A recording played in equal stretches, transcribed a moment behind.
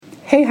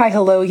Hey, hi,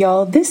 hello,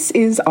 y'all. This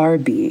is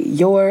RB,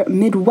 your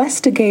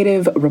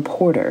Midwestigative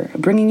reporter,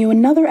 bringing you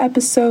another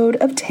episode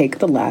of Take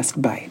the Last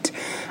Bite,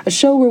 a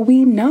show where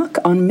we knock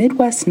on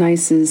Midwest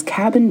Nice's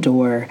cabin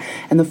door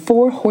and the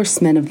four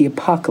horsemen of the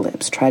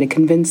apocalypse try to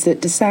convince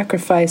it to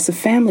sacrifice a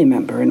family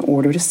member in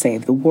order to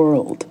save the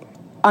world.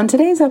 On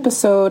today's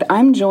episode,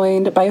 I'm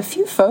joined by a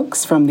few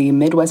folks from the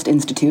Midwest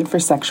Institute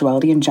for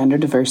Sexuality and Gender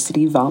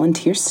Diversity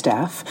volunteer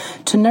staff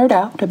to nerd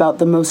out about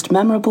the most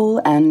memorable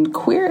and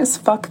queer as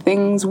fuck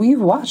things we've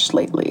watched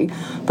lately.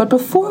 But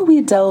before we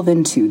delve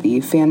into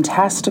the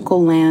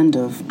fantastical land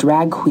of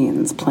drag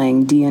queens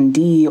playing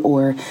D&D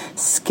or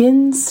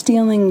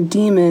skin-stealing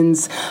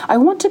demons, I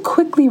want to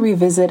quickly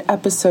revisit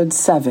episode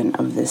 7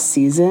 of this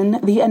season,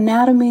 The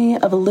Anatomy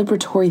of a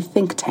Liberatory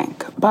Think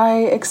Tank,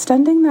 by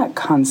extending that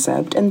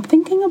concept and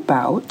thinking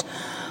about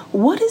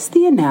what is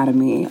the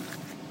anatomy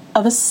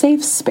of a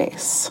safe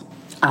space.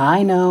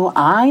 I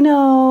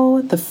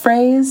know, the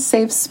phrase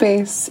safe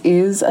space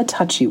is a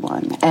touchy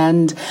one,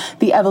 and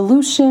the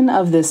evolution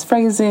of this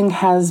phrasing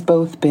has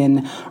both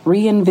been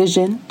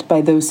re-envisioned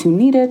by those who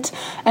need it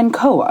and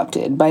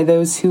co-opted by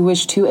those who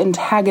wish to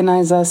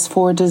antagonize us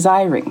for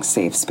desiring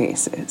safe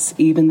spaces,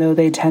 even though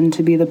they tend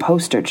to be the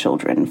poster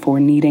children for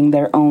needing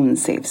their own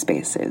safe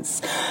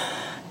spaces.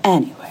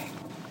 Anyway,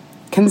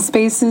 can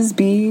spaces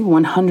be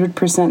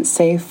 100%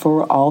 safe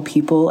for all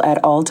people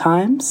at all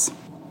times?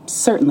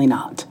 Certainly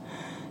not.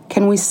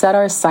 Can we set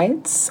our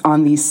sights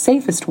on the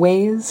safest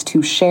ways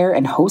to share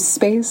and host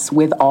space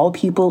with all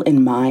people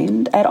in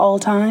mind at all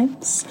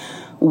times?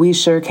 We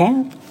sure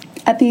can.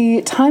 At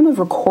the time of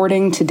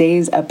recording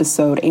today's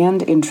episode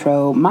and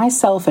intro,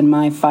 myself and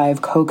my 5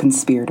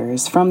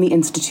 co-conspirators from the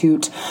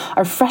Institute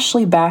are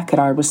freshly back at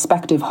our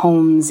respective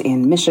homes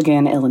in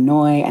Michigan,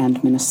 Illinois,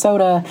 and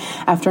Minnesota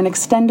after an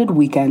extended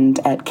weekend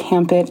at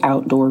Animate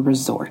Outdoor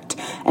Resort,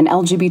 an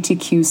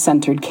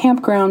LGBTQ-centered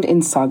campground in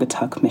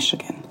Saugatuck,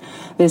 Michigan.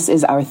 This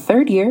is our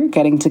 3rd year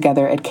getting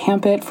together at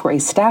Animate for a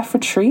staff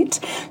retreat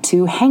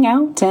to hang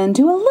out and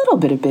do a little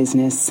bit of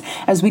business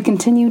as we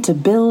continue to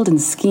build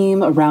and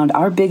scheme around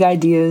our big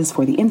ideas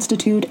for the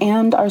Institute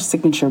and our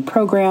signature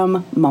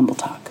program, Mumble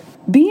Talk.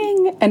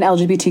 Being an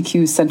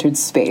LGBTQ-centered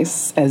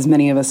space, as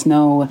many of us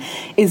know,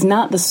 is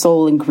not the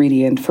sole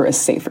ingredient for a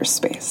safer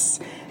space.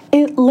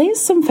 It lays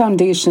some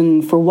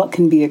foundation for what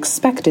can be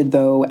expected,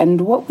 though,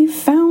 and what we've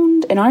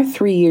found in our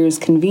 3 years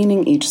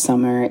convening each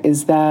summer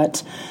is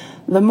that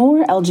the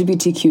more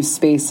LGBTQ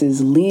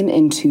spaces lean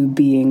into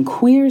being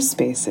queer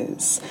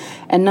spaces,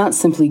 and not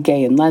simply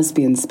gay and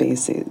lesbian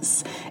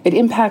spaces, it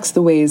impacts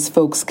the ways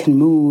folks can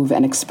move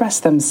and express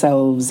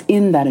themselves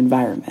in that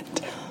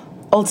environment,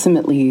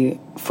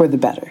 ultimately for the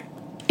better.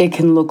 It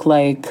can look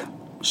like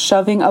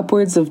shoving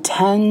upwards of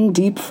 10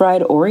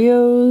 deep-fried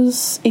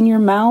Oreos in your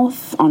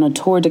mouth on a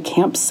tour to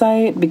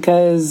campsite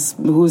because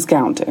who's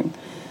counting?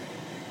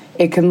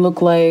 It can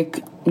look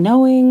like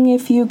knowing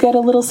if you get a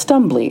little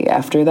stumbly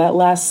after that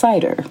last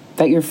cider,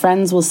 that your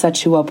friends will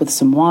set you up with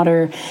some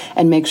water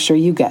and make sure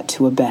you get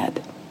to a bed.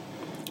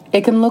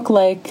 It can look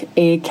like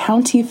a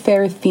county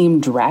fair-themed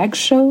drag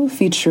show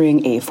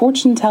featuring a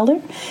fortune teller,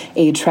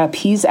 a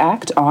trapeze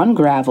act on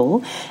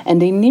gravel,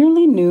 and a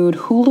nearly nude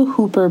hula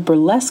hooper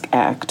burlesque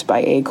act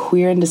by a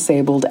queer and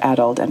disabled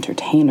adult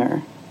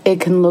entertainer. It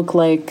can look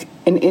like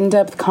an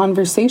in-depth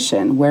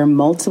conversation where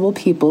multiple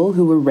people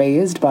who were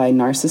raised by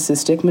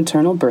narcissistic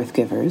maternal birth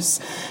givers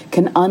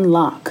can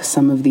unlock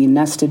some of the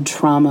nested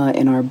trauma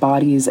in our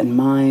bodies and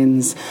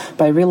minds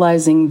by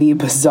realizing the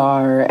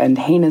bizarre and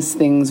heinous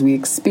things we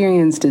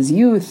experienced as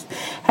youth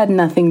had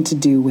nothing to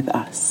do with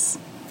us.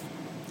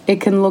 It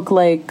can look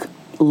like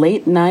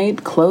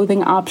late-night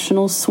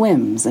clothing-optional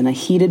swims in a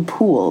heated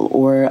pool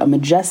or a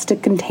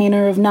majestic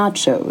container of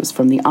nachos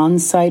from the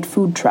on-site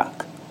food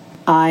truck.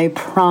 I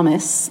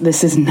promise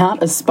this is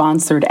not a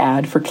sponsored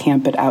ad for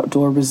Animate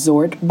Outdoor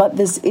Resort, but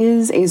this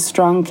is a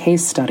strong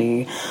case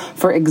study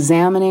for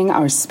examining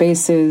our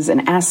spaces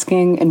and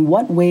asking in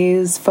what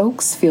ways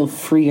folks feel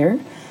freer,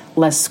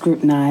 less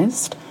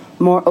scrutinized,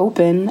 more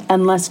open,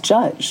 and less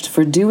judged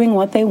for doing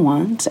what they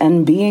want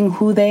and being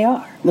who they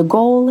are. The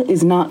goal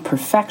is not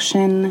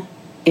perfection,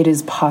 it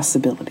is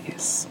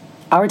possibilities.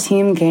 Our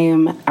team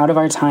came out of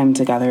our time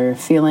together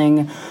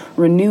feeling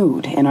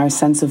renewed in our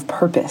sense of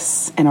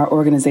purpose and our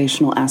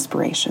organizational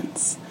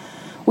aspirations.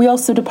 We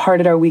also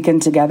departed our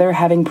weekend together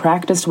having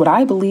practiced what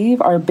I believe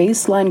are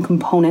baseline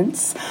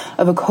components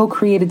of a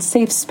co-created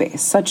safe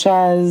space, such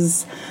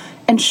as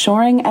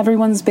ensuring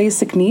everyone's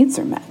basic needs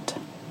are met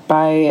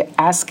by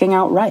asking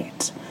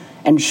outright,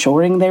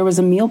 ensuring there was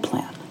a meal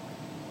plan,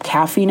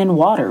 caffeine and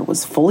water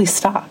was fully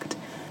stocked,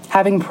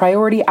 having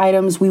priority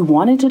items we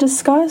wanted to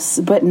discuss,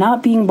 but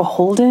not being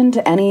beholden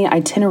to any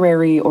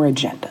itinerary or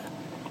agenda.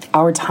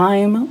 Our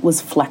time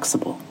was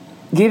flexible,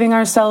 giving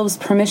ourselves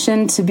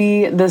permission to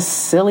be the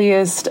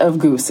silliest of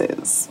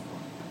gooses,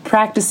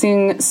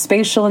 practicing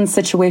spatial and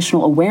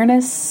situational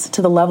awareness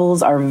to the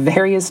levels our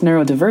various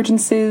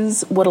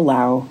neurodivergences would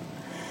allow,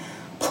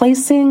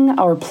 placing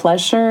our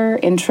pleasure,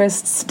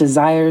 interests,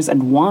 desires,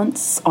 and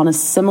wants on a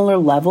similar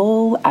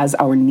level as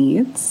our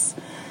needs,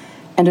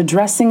 and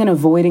addressing and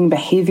avoiding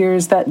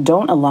behaviors that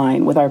don't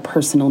align with our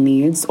personal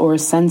needs or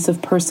sense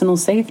of personal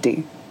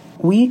safety.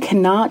 We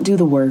cannot do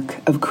the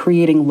work of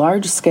creating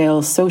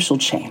large-scale social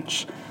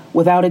change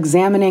without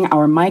examining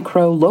our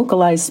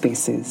micro-localized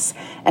spaces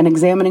and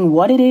examining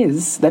what it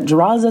is that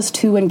draws us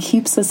to and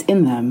keeps us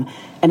in them,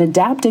 and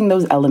adapting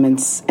those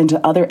elements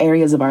into other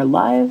areas of our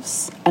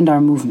lives and our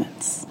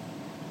movements.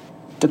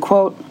 To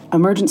quote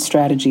Emergent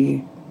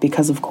Strategy,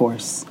 because of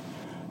course,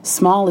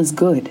 small is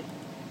good.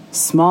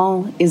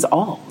 Small is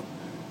all.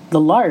 The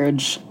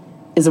large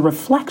is a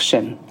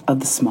reflection of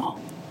the small.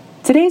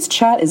 Today's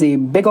chat is a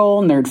big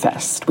ol' nerd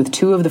fest with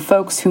two of the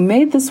folks who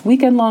made this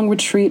weekend-long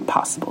retreat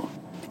possible.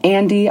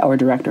 Andy, our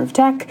director of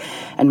tech,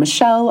 and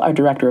Michelle, our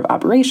director of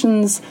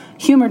operations,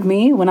 humored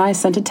me when I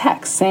sent a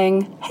text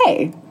saying,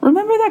 "Hey,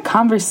 remember that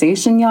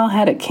conversation y'all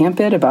had at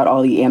Campit about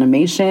all the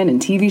animation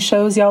and TV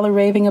shows y'all are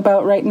raving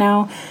about right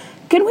now?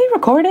 Can we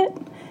record it?"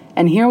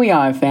 And here we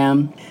are,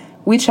 fam.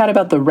 We chat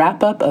about the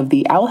wrap-up of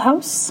The Owl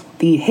House,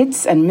 the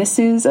hits and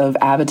misses of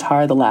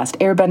Avatar: The Last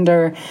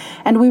Airbender,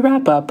 and we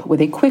wrap up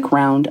with a quick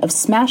round of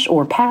Smash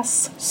or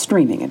Pass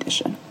Streaming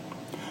Edition.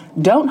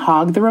 Don't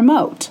hog the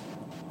remote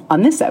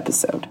on this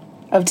episode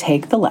of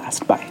Take the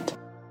Last Bite.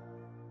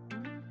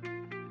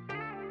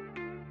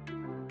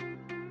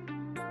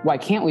 Why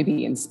can't we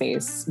be in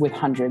space with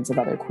hundreds of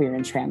other queer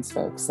and trans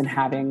folks and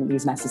having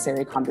these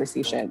necessary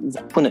conversations?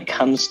 When it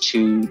comes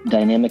to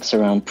dynamics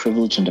around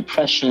privilege and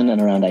oppression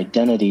and around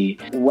identity,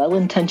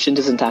 well-intentioned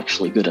isn't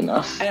actually good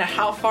enough. And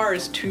how far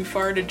is too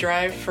far to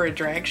drive for a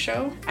drag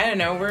show? I don't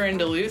know. We're in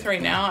Duluth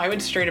right now. I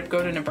would straight up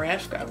go to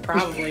Nebraska,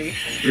 probably.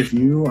 If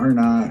you are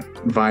not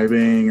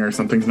vibing or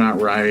something's not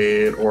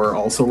right, or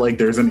also like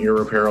there's an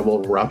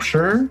irreparable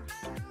rupture,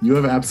 you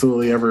have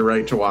absolutely every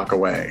right to walk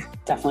away.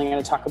 Definitely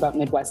going to talk about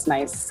Midwest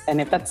Nice, and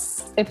if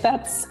that's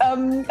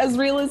as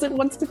real as it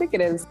wants to think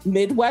it is.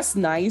 Midwest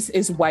Nice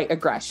is white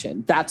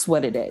aggression. That's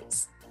what it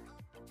is.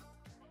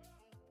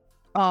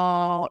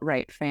 All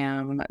right,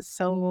 fam.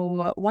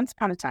 So once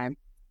upon a time,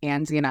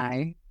 Andy and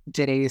I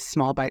did a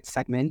small bite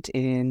segment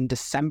in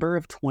December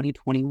of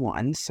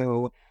 2021.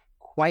 So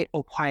quite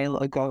a while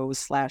ago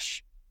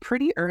 /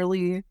 pretty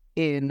early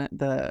in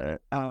the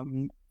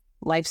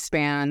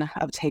lifespan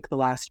of Take the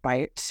Last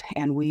Bite.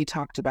 And we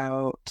talked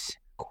about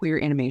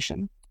queer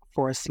animation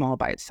for a small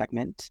bite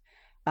segment.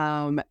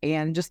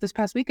 And just this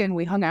past weekend,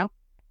 we hung out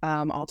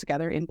all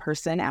together in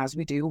person as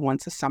we do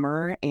once a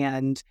summer.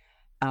 And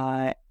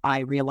I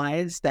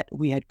realized that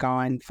we had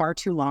gone far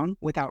too long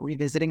without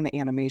revisiting the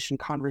animation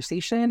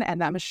conversation,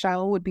 and that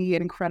Michelle would be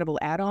an incredible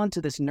add-on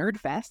to this nerd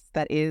fest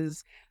that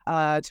is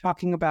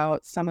talking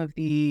about some of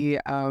the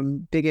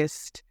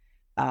biggest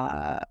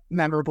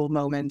memorable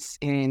moments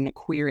in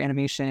queer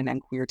animation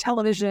and queer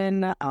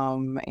television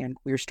and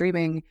queer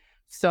streaming.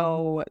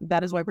 So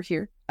that is why we're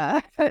here,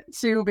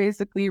 to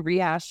basically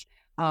rehash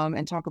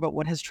and talk about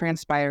what has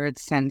transpired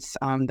since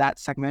that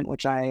segment,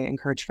 which I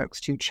encourage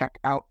folks to check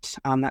out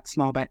that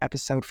small bite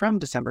episode from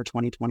December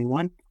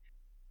 2021.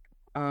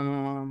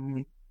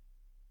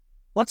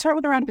 Let's start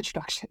with a round of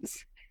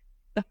introductions.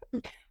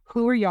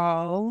 Who are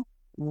y'all?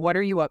 What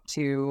are you up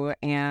to?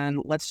 And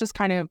let's just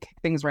kind of kick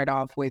things right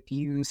off with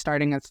you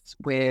starting us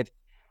with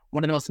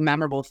one of the most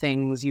memorable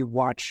things you've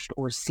watched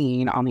or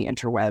seen on the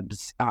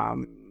interwebs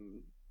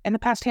in the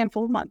past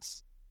handful of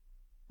months.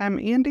 I'm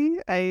Andy.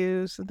 I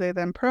use they,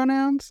 them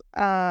pronouns.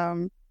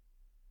 The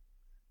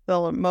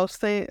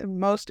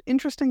most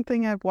interesting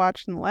thing I've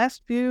watched in the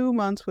last few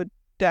months would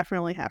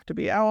definitely have to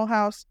be Owl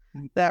House.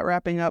 That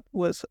wrapping up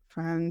was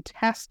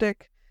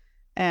fantastic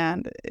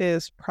and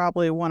is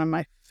probably one of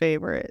my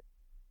favorite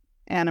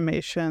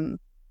animation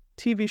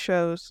TV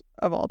shows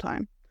of all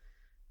time.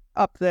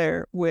 Up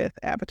there with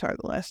Avatar: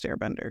 The Last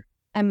Airbender.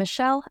 I'm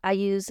Michelle. I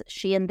use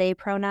she and they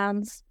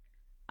pronouns.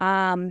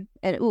 And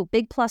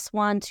big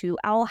 +1 to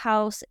Owl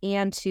House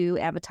and to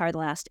Avatar: The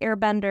Last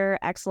Airbender.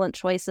 Excellent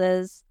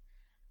choices.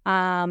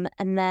 And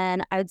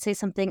then I would say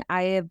something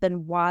I have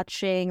been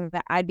watching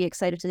that I'd be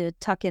excited to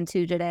tuck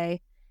into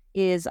today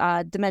is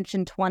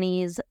Dimension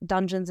 20's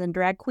Dungeons and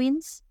Drag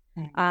Queens.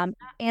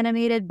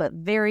 Animated, but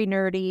very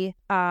nerdy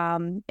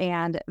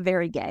and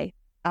very gay.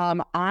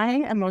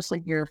 I am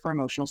mostly here for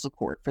emotional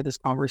support for this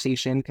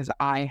conversation because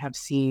I have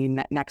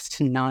seen next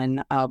to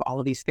none of all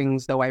of these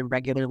things, though I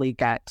regularly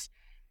get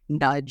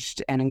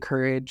nudged and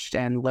encouraged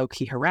and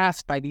low-key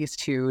harassed by these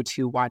two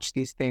to watch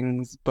these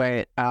things.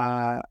 But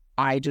I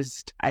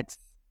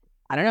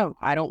don't know.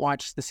 I don't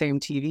watch the same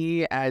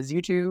TV as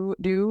you two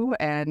do,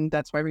 and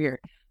that's why we're here.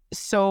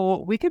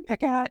 So we can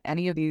pick at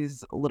any of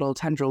these little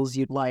tendrils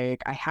you'd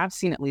like. I have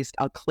seen at least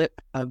a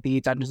clip of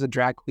the Dungeons and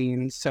Drag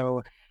Queens,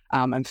 so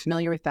I'm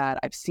familiar with that.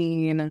 I've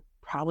seen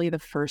probably the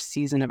first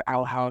season of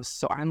Owl House,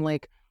 so I'm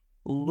like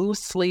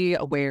loosely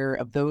aware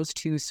of those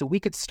two. So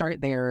we could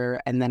start there,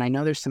 and then I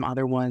know there's some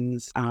other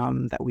ones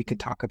that we could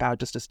talk about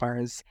just as far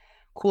as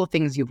cool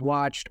things you've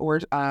watched. Or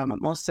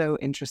I'm also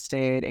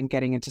interested in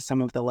getting into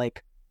some of the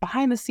like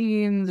behind the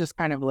scenes, just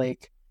kind of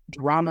like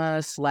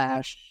drama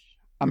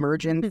 /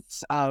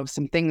 emergence of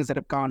some things that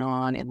have gone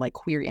on in like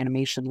queer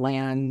animation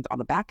land on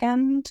the back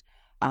end.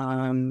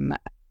 and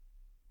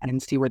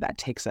see where that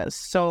takes us.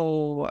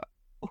 So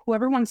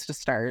whoever wants to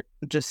start,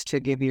 just to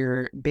give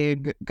your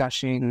big,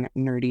 gushing,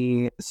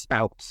 nerdy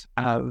spout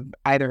of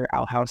either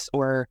Owl House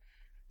or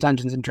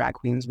Dungeons and Drag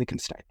Queens, we can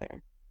start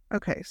there.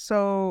 Okay,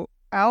 so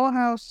Owl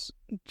House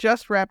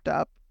just wrapped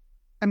up.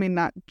 I mean,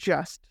 not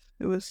just.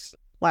 It was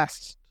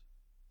last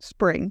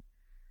spring,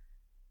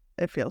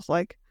 it feels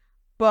like.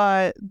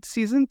 But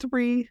season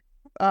 3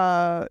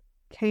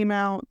 came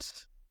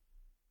out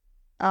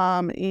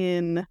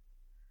in...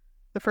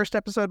 The first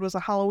episode was a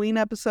Halloween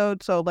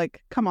episode, so,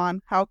 like, come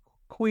on, how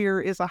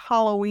queer is a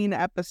Halloween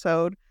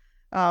episode?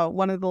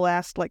 One of the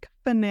last, like,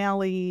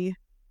 finale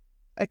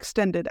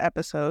extended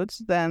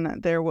episodes. Then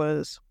there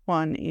was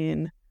one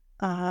in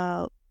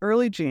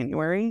early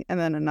January, and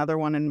then another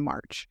one in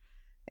March.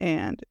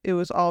 And it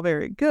was all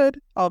very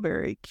good, all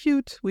very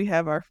cute. We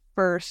have our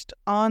first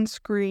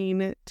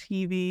on-screen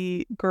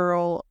TV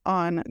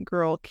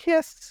girl-on-girl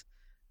kiss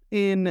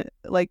in,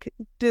 like,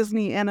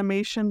 Disney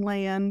animation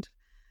land.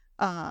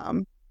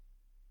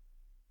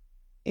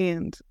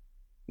 And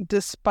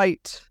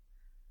despite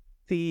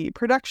the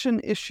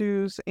production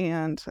issues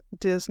and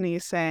Disney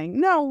saying,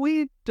 no,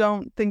 we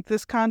don't think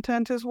this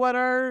content is what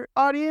our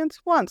audience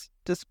wants,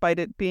 despite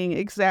it being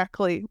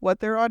exactly what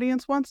their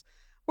audience wants,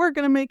 we're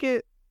going to make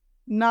it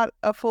not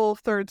a full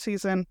 3rd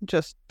season,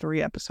 just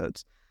 3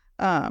 episodes.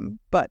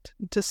 But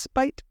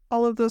despite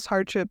all of those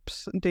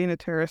hardships, Dana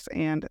Terrace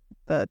and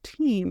the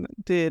team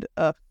did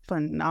a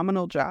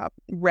phenomenal job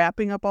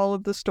wrapping up all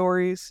of the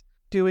stories,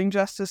 doing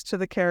justice to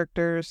the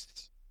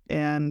characters,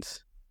 and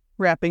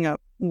wrapping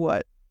up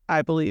what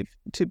I believe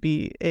to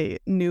be a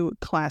new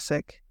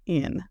classic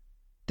in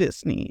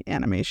Disney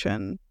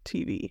animation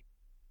TV.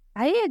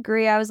 I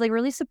agree. I was like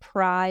really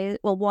surprised.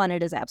 Well, one,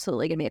 it is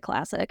absolutely going to be a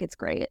classic. It's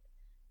great.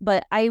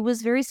 But I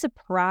was very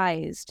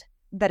surprised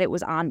that it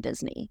was on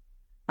Disney,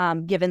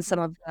 given some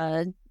of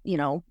the,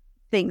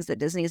 things that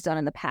Disney has done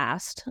in the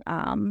past.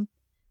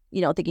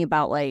 Thinking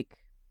about like,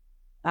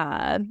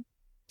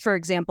 for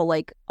example,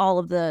 like all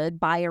of the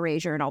By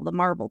Erasure and all the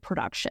Marvel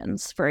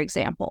productions, for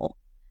example,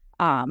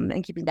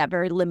 and keeping that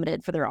very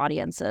limited for their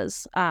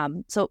audiences.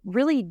 So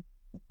really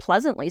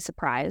pleasantly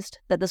surprised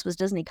that this was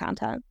Disney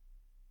content.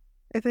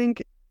 I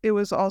think it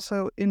was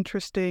also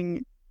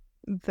interesting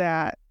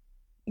that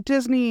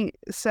Disney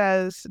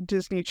says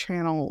Disney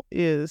Channel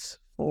is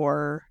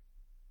for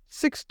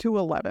 6 to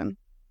 11.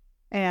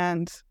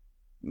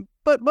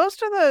 But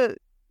most of the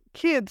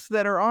kids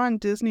that are on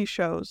Disney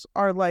shows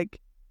are like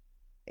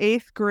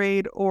 8th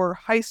grade or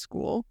high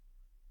school.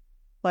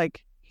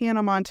 Like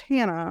Hannah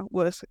Montana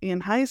was in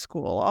high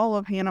school. All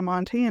of Hannah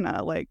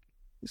Montana, like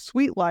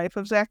Sweet Life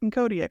of Zach and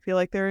Cody, I feel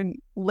like they're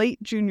in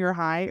late junior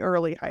high,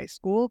 early high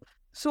school.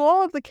 So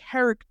all of the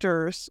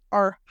characters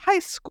are high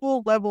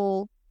school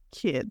level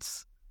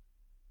kids.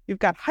 You've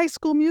got High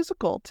School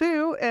Musical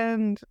too,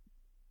 and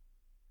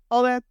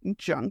all that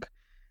junk.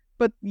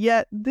 But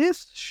yet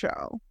this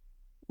show,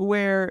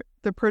 where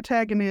the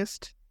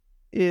protagonist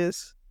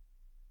is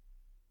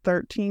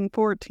 13,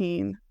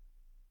 14,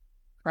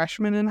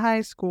 freshman in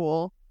high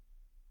school,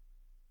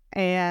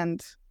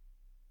 and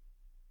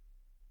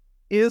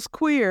is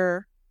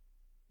queer,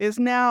 is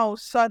now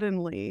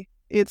suddenly,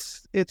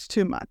 it's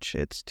too much.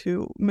 It's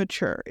too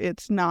mature.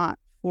 It's not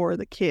for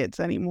the kids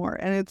anymore.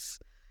 And it's,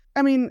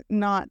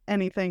 not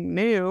anything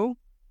new.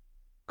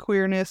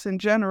 Queerness in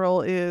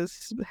general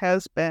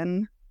has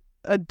been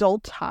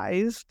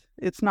adultized.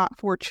 It's not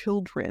for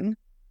children,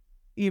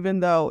 even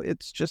though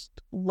it's just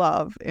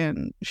love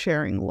and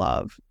sharing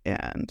love.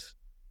 And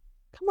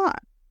come on,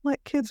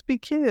 let kids be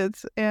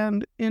kids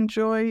and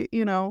enjoy,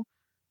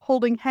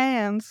 holding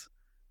hands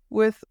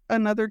with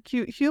another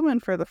cute human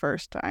for the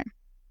first time.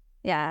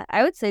 Yeah,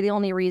 I would say the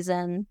only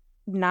reason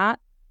not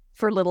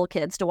for little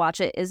kids to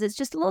watch it is it's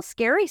just a little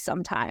scary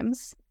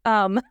sometimes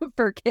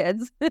for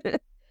kids.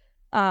 But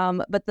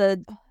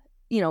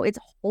it's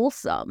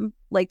wholesome.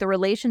 Like the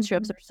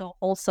relationships are so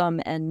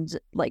wholesome and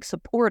like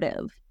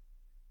supportive.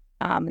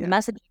 The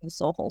messaging is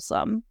so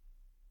wholesome.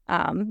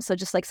 So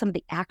just like some of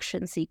the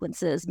action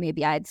sequences,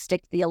 maybe I'd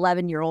stick to the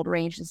 11-year-old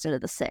range instead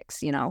of the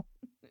 6,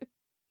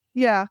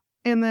 Yeah.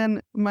 And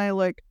then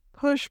my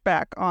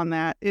pushback on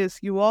that is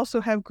you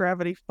also have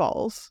Gravity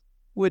Falls,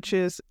 which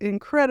is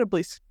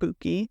incredibly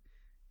spooky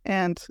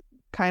and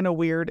kind of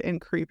weird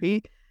and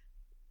creepy.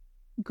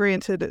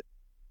 Granted,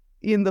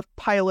 in the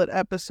pilot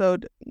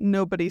episode,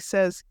 nobody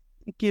says,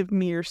 "Give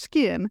me your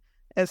skin,"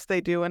 as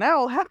they do in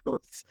Owl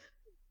House.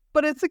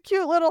 But it's a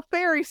cute little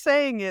fairy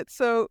saying it,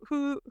 so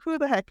who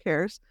the heck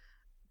cares?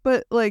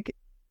 But,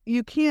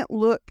 you can't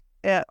look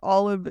at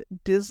all of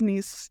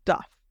Disney's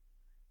stuff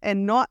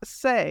and not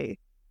say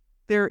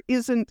there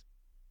isn't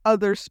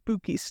other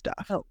spooky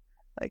stuff. Oh.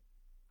 Like,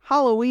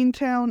 Halloween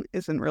Town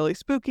isn't really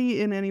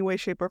spooky in any way,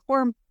 shape, or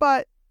form,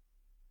 but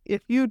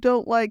if you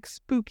don't like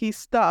spooky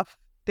stuff,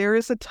 there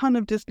is a ton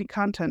of Disney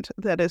content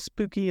that is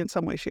spooky in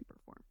some way, shape, or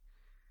form.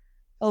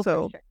 Oh,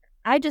 so, for sure.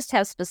 I just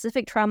have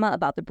specific trauma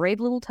about the Brave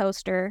Little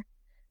Toaster.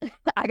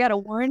 I gotta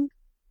warn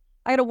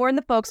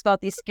the folks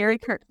about these scary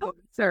cartoons.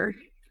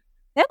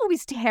 That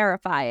movie's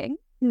terrifying.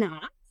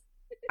 not.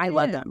 I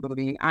love that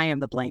movie. I am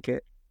the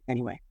blanket.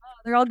 Anyway.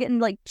 They're all getting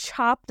like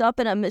chopped up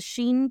in a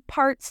machine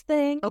parts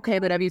thing. Okay,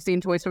 but have you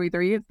seen Toy Story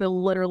 3? It's the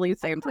literally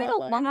same I cried a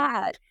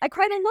lot. I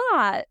cried a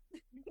lot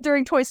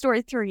during Toy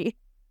Story 3.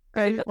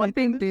 One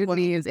thing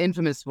Disney is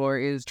infamous for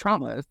is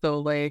trauma. So,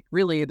 like,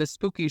 really, the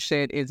spooky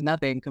shit is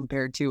nothing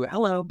compared to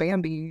 "Hello,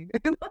 Bambi."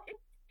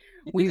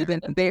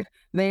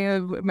 They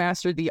have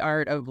mastered the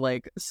art of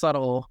like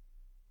subtle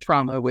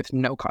trauma with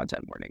no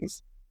content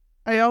warnings.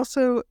 I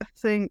also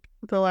think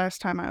the last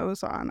time I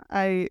was on,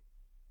 I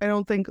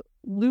don't think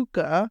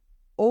Luca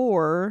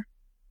or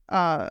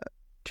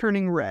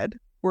Turning Red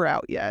were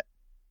out yet,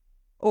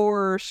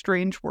 or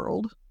Strange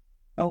World.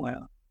 Oh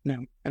wow,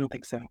 no, I don't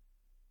think so.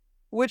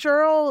 Which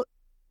are all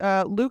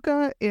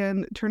Luca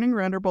and Turning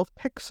Red are both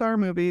Pixar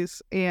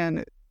movies,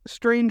 and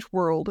Strange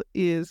World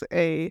is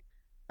a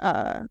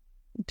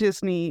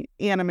Disney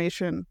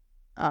animation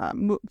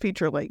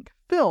feature-length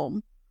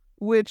film,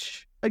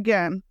 which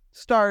again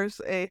stars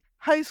a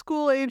high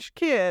school aged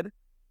kid.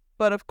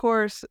 But of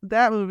course,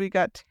 that movie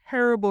got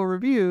terrible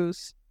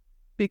reviews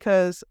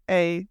because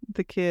A,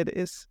 the kid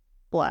is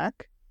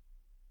black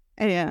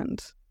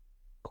and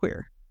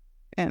queer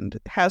and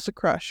has a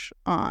crush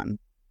on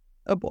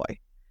a boy.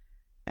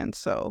 And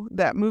so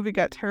that movie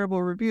got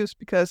terrible reviews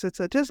because it's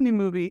a Disney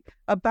movie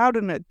about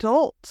an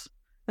adult.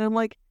 And I'm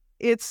like,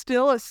 it's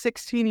still a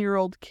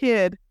 16-year-old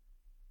kid.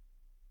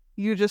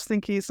 You just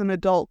think he's an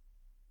adult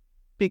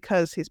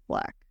because he's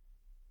black.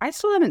 I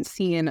still haven't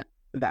seen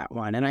that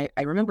one. And I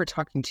remember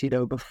talking to you,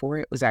 though, before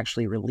it was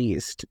actually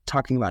released,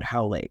 talking about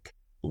how, like,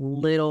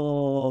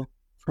 little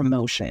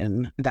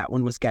promotion that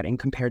one was getting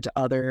compared to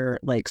other,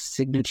 like,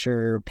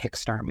 signature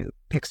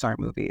Pixar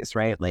movies,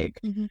 right? Like,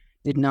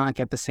 did not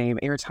get the same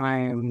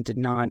airtime, did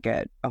not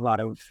get a lot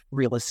of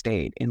real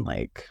estate in,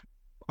 like,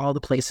 all the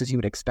places you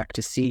would expect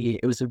to see.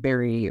 It was a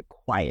very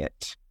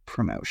quiet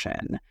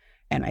promotion.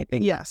 And I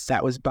think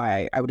that was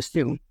I would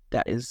assume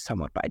that is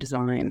somewhat by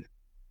design.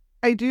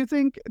 I do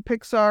think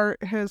Pixar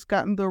has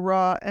gotten the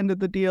raw end of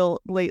the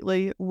deal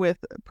lately with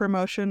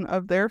promotion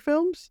of their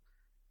films.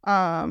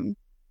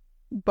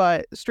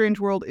 But Strange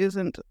World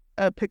isn't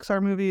a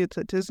Pixar movie, it's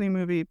a Disney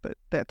movie, but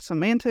that's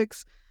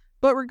semantics.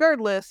 But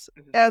regardless,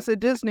 as a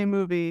Disney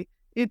movie,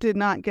 it did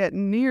not get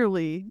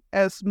nearly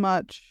as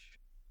much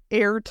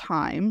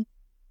airtime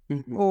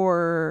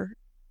or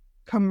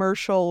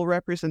commercial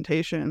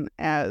representation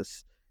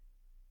as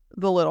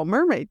The Little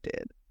Mermaid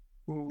did.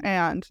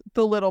 And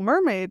The Little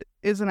Mermaid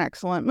is an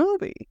excellent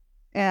movie,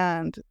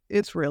 and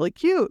it's really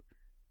cute.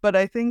 But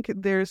I think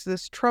there's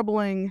this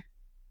troubling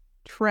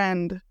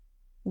trend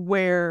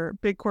where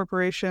big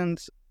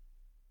corporations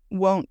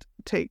won't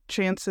take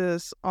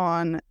chances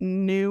on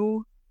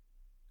new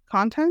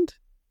content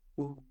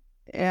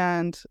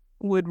and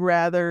would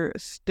rather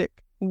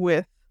stick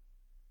with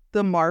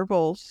the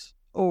Marvels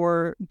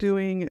or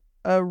doing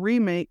a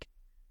remake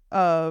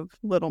of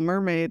Little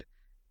Mermaid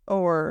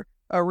or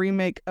a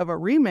remake of a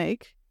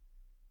remake.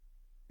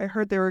 I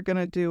heard they were going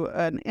to do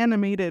an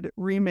animated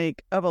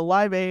remake of a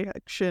live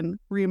action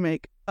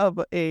remake of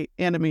a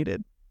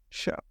animated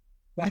show.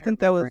 I think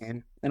that was...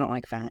 I don't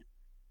like that.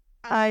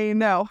 I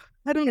know.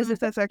 I don't know if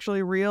that's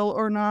actually real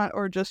or not,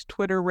 or just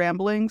Twitter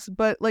ramblings,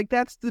 but like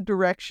that's the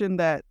direction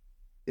that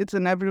it's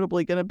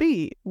inevitably going to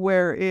be,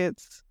 where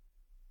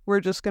we're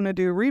just going to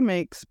do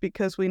remakes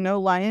because we know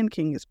Lion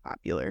King is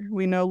popular.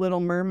 We know Little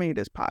Mermaid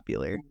is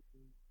popular.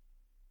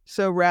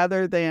 So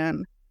rather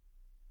than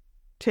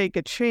take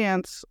a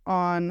chance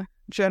on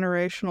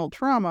generational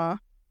trauma,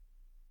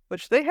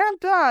 which they have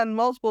done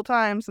multiple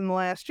times in the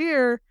last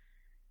year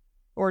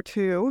or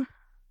two,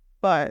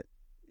 but...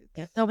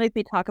 Don't make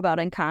me talk about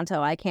Encanto.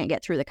 I can't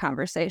get through the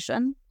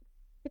conversation.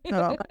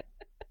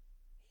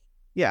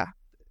 Yeah,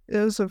 it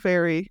was a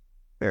very,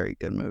 very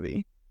good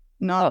movie.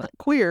 Not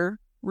queer,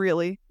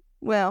 really.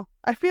 Well,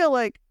 I feel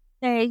like...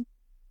 Hey,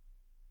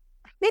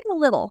 maybe a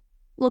little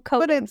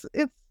coded.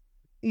 But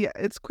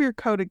it's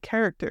queer-coded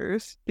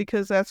characters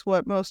because that's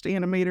what most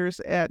animators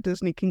at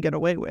Disney can get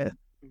away with.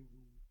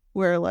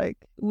 Where, like,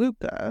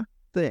 Luca,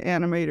 the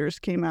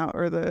animators came out,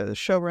 or the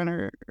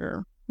showrunner,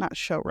 or not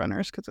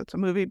showrunners because it's a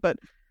movie, but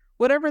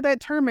whatever that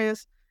term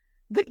is,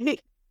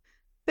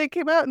 they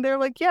came out and they're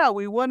like, yeah,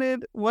 we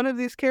wanted one of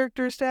these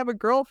characters to have a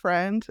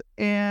girlfriend,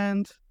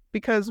 and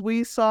because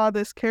we saw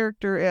this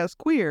character as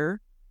queer,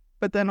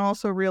 but then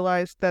also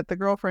realized that the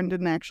girlfriend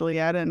didn't actually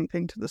add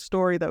anything to the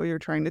story that we were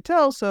trying to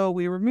tell, so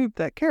we removed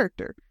that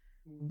character.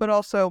 But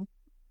also,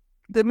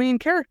 the main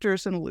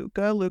characters in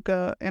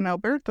Luca and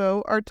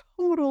Alberto, are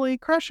totally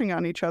crushing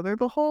on each other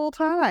the whole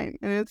time.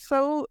 And it's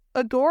so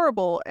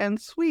adorable and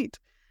sweet.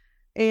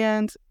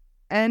 And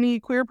any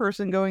queer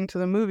person going to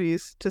the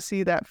movies to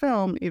see that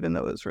film, even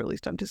though it was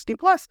released on Disney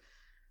Plus,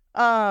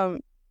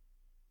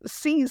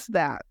 sees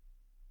that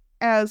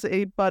as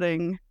a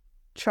budding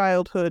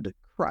childhood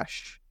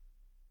crush.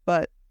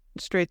 But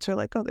straights are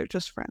like, oh, they're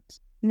just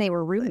friends. And they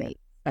were roommates.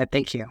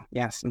 Thank you.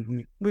 Yes.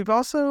 We've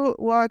also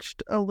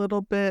watched a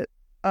little bit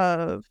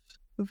of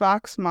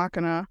Vox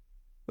Machina,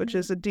 which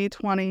is a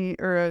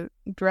D20 or a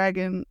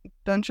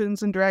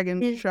Dungeons and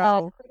Dragons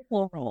show.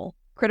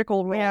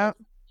 Critical Role Yeah.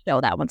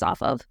 show that one's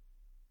off of.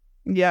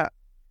 Yeah.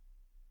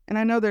 And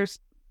I know there's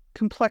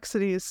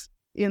complexities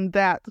in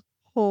that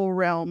whole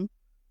realm,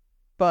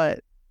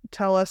 but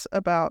tell us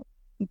about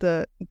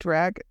the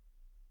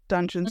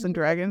Dungeons and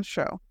Dragons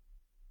show.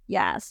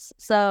 Yes.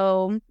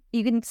 So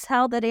you can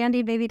tell that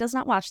Andy maybe does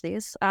not watch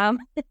these. I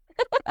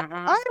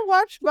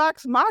watched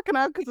Vox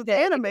Machina because it's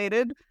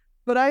animated,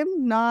 but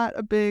I'm not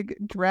a big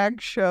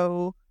drag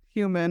show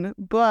human.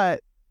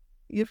 But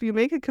if you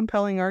make a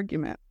compelling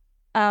argument.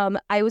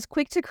 I was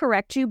quick to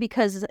correct you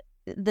because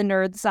the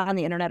nerds on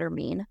the internet are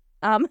mean.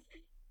 Save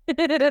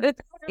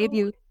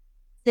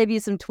you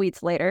some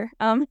tweets later.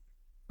 Some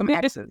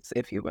X's,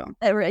 if you will.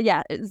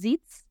 Yeah,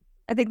 Zeets.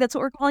 I think that's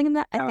what we're calling him.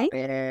 That I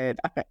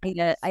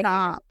think.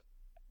 Stop.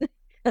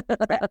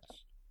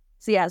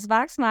 So yes,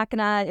 Vox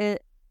Machina.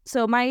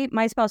 So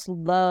my spouse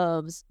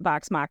loves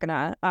Vox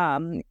Machina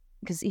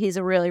because he's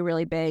a really,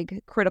 really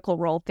big Critical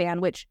Role fan,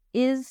 which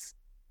is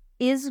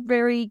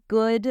very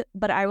good.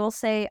 But I will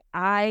say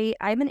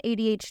I'm an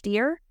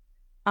ADHDer.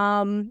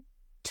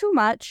 Too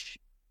much.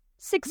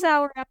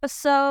 6-hour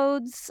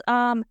episodes.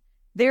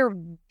 They're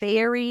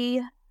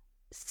very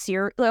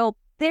serious. Well,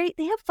 they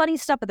have funny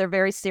stuff, but they're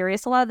very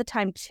serious a lot of the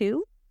time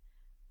too.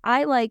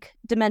 I like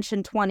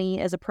Dimension 20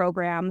 as a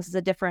program. This is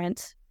a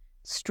different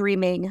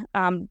streaming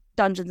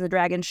Dungeons and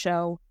Dragons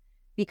show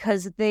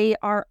because they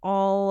are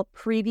all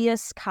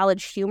previous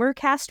College Humor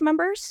cast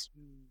members.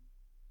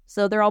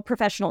 So they're all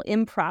professional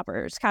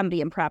improvers, comedy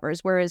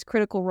improvers, whereas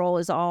Critical Role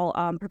is all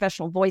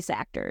professional voice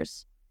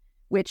actors,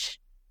 which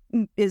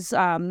is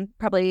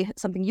probably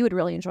something you would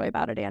really enjoy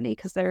about it, Andy,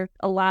 because there are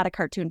a lot of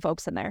cartoon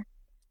folks in there.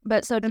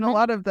 But so and a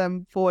lot of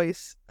them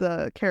voice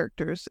the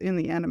characters in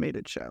the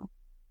animated show.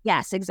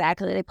 Yes,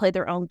 exactly. They played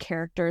their own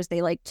characters.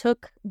 They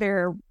took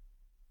their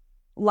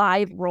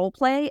live role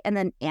play and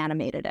then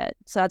animated it.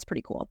 So that's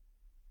pretty cool.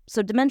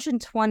 So Dimension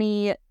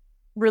 20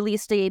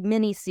 released a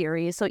mini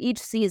series. So each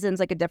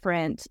season's a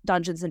different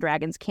Dungeons and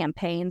Dragons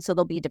campaign. So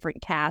there'll be a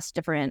different cast,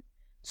 different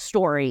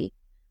story.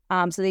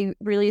 So they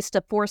released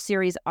a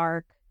 4-episode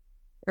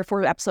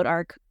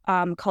arc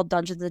called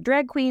Dungeons and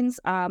Drag Queens.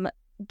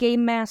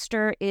 Game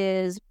Master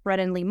is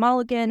Brennan Lee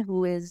Mulligan,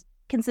 who is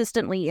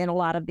consistently in a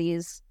lot of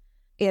these.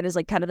 It is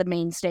kind of the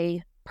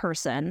mainstay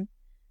person.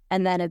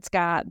 And then it's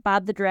got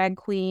Bob the Drag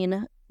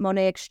Queen,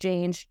 Monet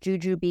Exchange,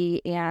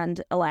 Jujubee,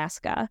 and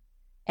Alaska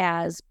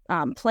as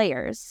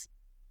players.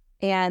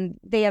 And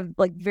they have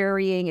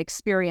varying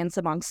experience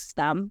amongst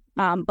them.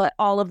 But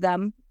all of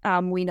them,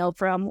 we know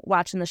from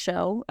watching the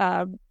show,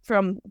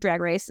 from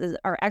Drag Race,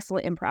 are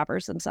excellent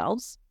improvers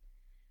themselves.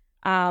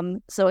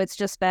 So it's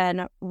just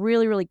been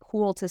really, really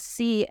cool to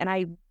see.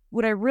 And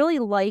what I really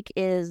like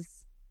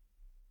is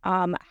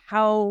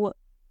how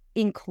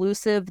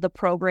inclusive the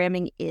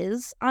programming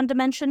is on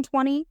Dimension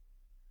 20.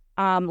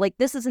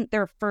 This isn't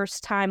their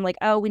first time,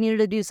 oh, we needed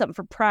to do something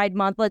for Pride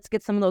Month. Let's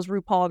get some of those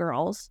RuPaul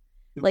girls.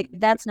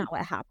 That's not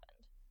what happened.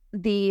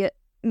 The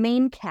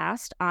main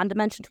cast on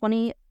Dimension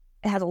 20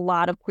 has a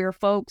lot of queer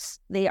folks.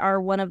 They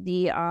are one of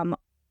the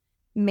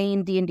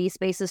main D&D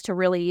spaces to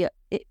really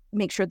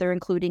make sure they're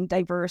including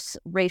diverse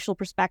racial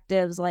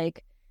perspectives.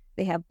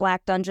 They have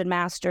Black Dungeon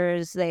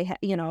Masters,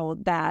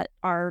 that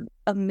are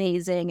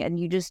amazing, and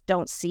you just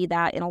don't see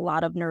that in a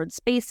lot of nerd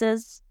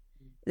spaces.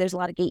 There's a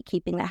lot of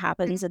gatekeeping that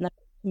happens in the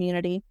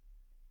community.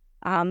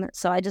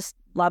 So I just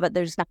love it.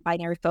 There's not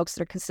binary folks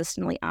that are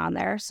consistently on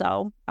there.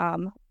 So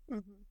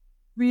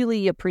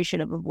really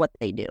appreciative of what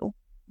they do.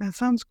 That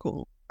sounds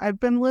cool. I've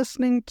been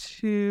listening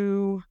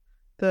to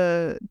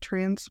the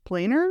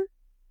Transplaner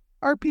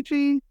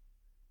RPG,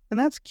 and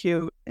that's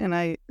cute.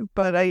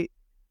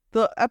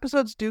 The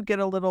episodes do get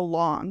a little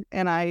long,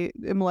 and I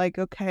am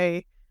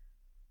okay,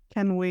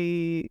 can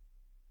we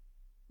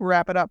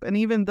wrap it up? And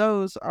even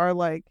those are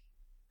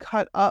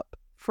cut up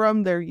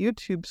from their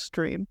YouTube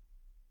stream.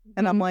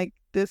 And I'm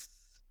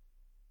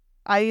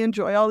I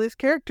enjoy all these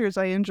characters.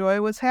 I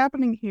enjoy what's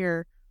happening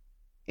here.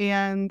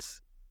 And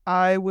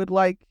I would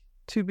like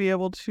to be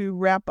able to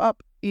wrap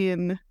up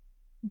in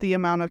the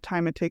amount of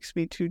time it takes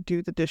me to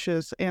do the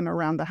dishes and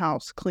around the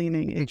house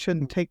cleaning. It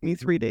shouldn't take me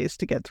 3 days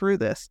to get through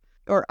this.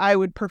 Or I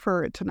would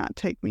prefer it to not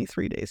take me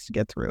 3 days to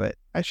get through it,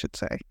 I should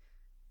say,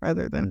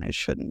 rather than I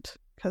shouldn't.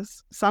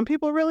 Because some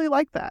people really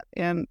like that,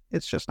 and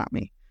it's just not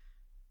me.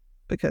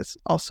 Because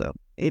also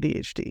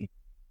ADHD.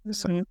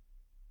 So.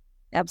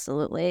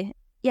 Absolutely.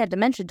 Yeah,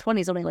 Dimension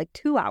 20 is only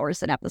 2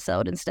 hours an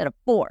episode instead of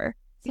 4.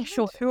 Yeah,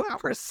 sure. 2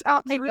 hours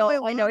sounds really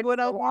long. I know what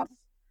I want.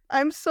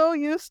 I'm so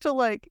used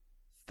to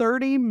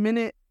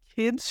 30-minute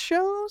kids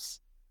shows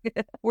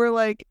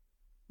where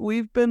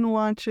we've been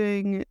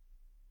watching.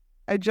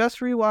 I just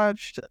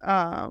rewatched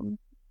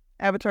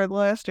Avatar: The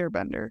Last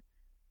Airbender,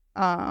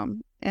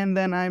 and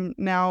then I'm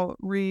now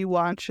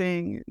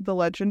rewatching The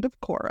Legend of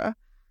Korra,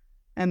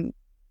 and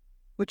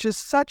which is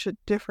such a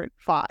different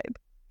vibe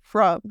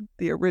from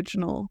the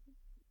original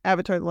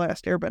Avatar: The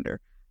Last Airbender.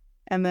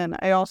 And then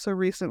I also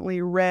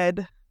recently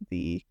read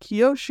the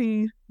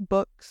Kyoshi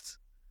books,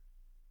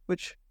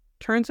 which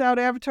turns out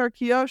Avatar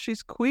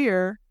Kyoshi's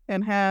queer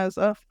and has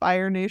a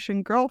Fire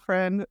Nation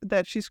girlfriend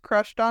that she's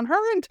crushed on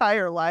her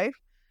entire life,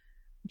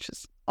 which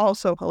is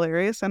also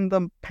hilarious. And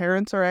the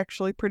parents are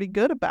actually pretty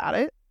good about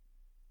it.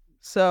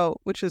 So,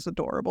 which is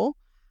adorable.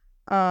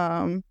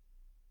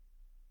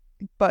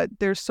 But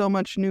there's so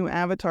much new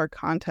Avatar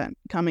content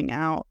coming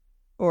out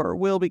or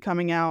will be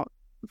coming out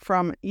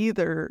from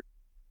either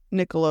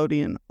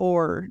Nickelodeon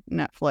or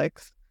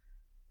Netflix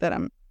that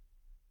I'm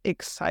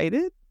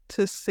excited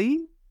to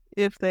see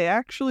if they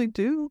actually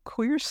do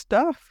queer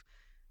stuff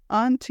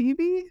on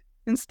TV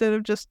instead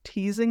of just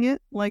teasing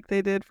it like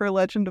they did for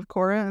Legend of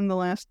Korra in the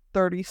last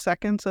 30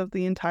 seconds of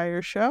the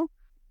entire show.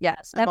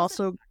 Yes, I'm that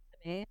also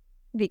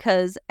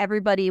because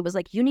everybody was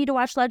like, you need to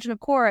watch Legend of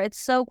Korra. It's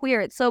so queer.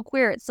 It's so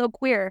queer. It's so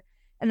queer.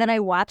 And then I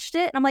watched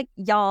it and I'm like,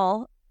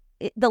 y'all,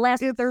 the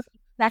last 30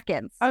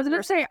 seconds. I was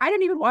going to say, I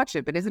didn't even watch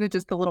it, but isn't it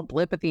just the little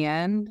blip at the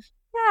end?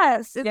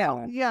 Yes.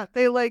 Yeah,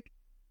 they like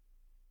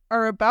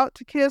are about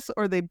to kiss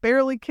or they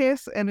barely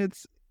kiss. And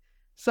it's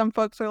some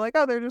folks are like,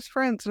 oh, they're just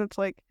friends. And it's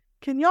like,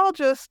 can y'all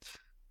just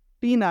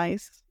be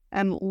nice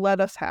and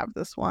let us have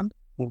this one?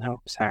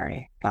 No,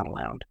 sorry. Not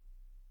allowed.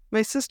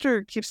 My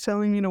sister keeps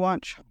telling me to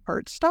watch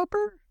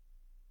Heartstopper.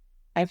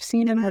 I've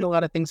seen and heard a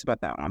lot of things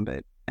about that one,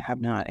 but have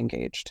not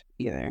engaged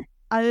either.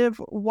 I have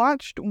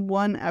watched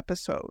one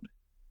episode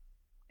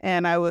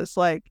and I was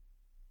like,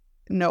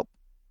 nope.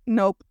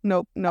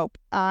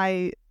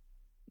 I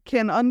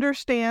can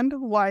understand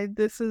why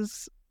this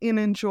is an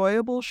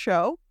enjoyable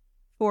show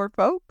for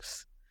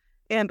folks.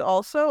 And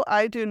also,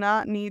 I do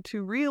not need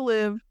to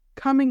relive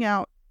coming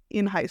out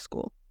in high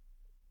school.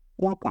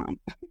 Womp.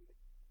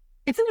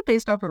 Isn't it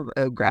based off of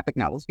a graphic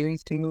novel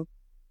series too?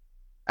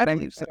 I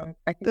believe so.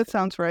 That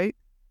sounds right.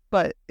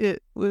 But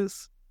it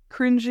was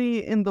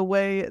cringy in the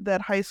way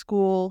that high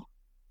school,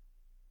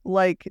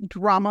 like,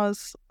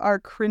 dramas are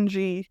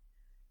cringy.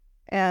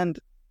 And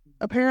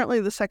apparently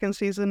the second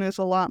season is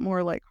a lot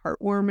more, like,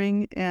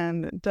 heartwarming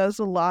and does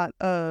a lot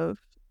of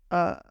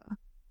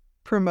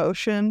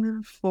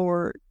promotion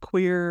for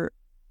queer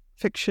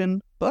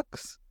fiction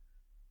books.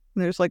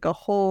 And there's, like, a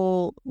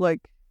whole,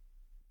 like,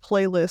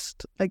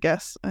 playlist, I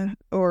guess,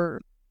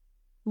 or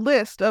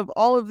list of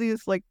all of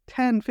these like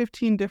 10,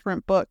 15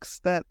 different books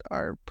that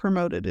are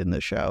promoted in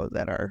the show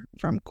that are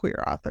from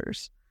queer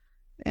authors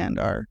and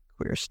are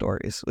queer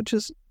stories, which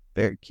is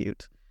very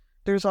cute.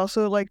 There's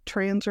also like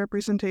trans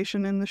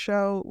representation in the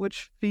show,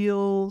 which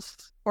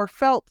feels or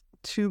felt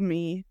to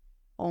me,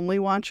 only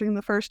watching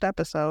the first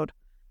episode,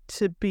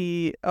 to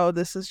be, oh,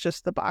 this is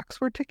just the box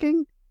we're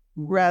ticking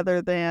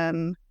rather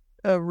than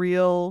a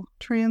real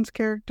trans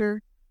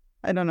character.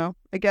 I don't know.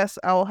 I guess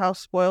Owl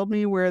House spoiled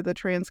me where the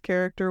trans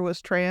character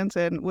was trans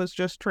and was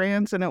just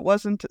trans and it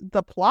wasn't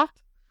the plot.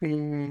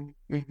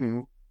 Mm-hmm.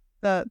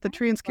 The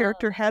trans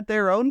character had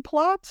their own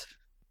plot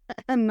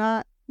and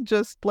not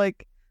just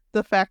like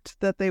the fact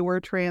that they were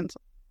trans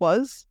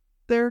was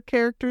their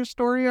character's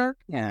story arc.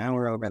 Yeah,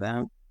 we're over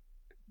that.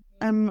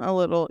 I'm a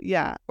little,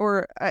 yeah.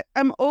 Or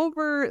I'm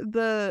over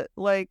the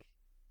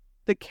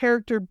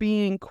character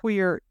being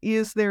queer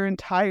is their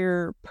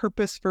entire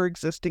purpose for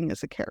existing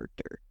as a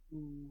character.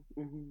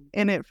 Mm-hmm.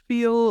 And it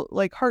feel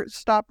like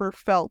Heartstopper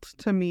felt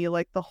to me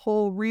like the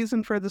whole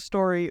reason for the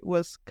story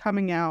was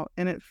coming out,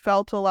 and it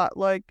felt a lot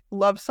like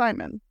Love,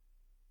 Simon.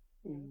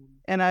 Mm-hmm.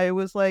 And I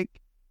was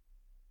like,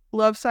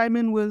 Love,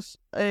 Simon was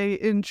a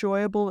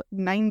enjoyable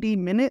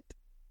 90-minute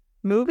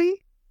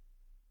movie.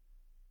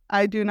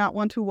 I do not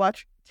want to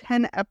watch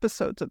 10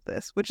 episodes of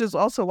this, which is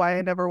also why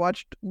I never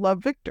watched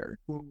Love, Victor.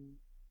 Mm-hmm.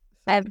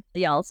 I have to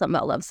yell something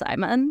about Love,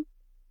 Simon.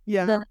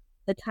 Yeah.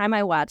 The time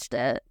I watched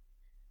it,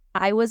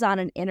 I was on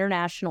an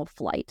international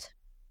flight.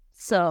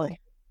 So,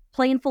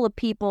 plane full of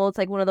people. It's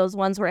like one of those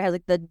ones where it has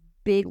like the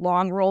big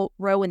long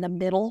row in the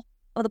middle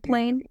of the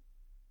plane.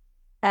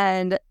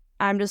 And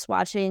I'm just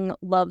watching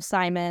Love,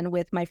 Simon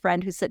with my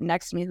friend who's sitting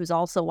next to me who's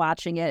also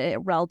watching it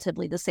at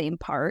relatively the same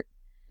part.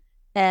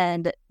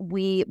 And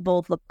we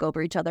both look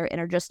over each other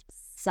and are just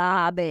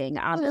sobbing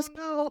on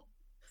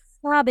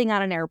sobbing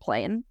on an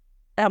airplane.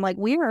 And I'm like,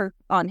 we are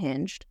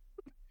unhinged.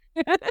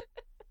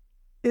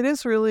 It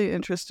is really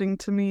interesting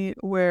to me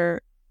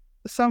where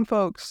some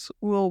folks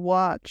will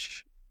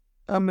watch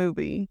a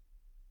movie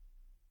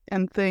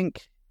and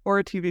think, or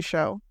a TV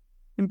show,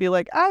 and be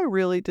like, I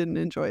really didn't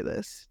enjoy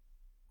this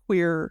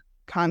queer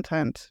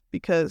content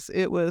because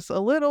it was a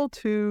little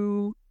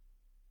too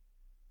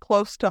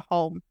close to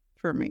home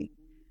for me.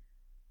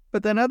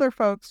 But then other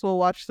folks will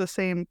watch the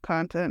same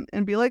content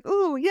and be like,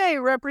 ooh, yay,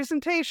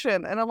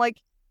 representation. And I'm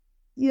like,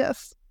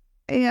 yes.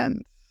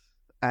 And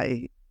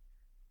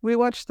we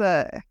watched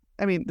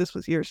this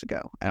was years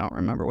ago. I don't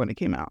remember when it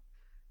came out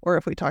or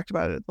if we talked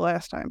about it the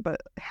last time, but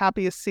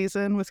Happiest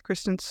Season with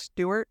Kristen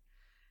Stewart.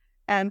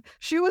 And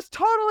she was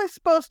totally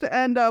supposed to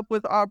end up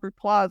with Aubrey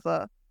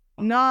Plaza,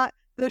 not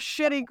the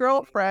shitty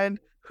girlfriend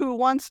who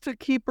wants to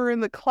keep her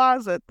in the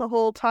closet the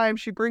whole time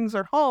she brings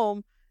her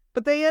home,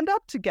 but they end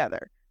up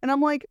together. And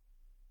I'm like,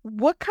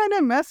 what kind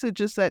of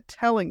message is that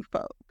telling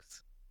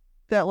folks?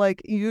 That,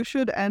 like, you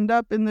should end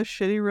up in the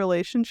shitty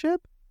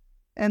relationship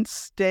and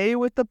stay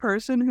with the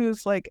person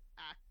who's like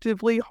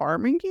actively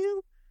harming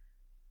you?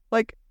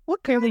 Like,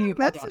 what kind of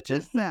message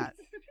is that?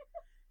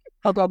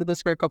 Held on to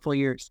this for a couple of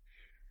years.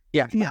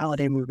 Yeah, the Yes.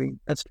 holiday movie.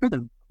 That's true,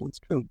 though. It's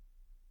true.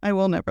 I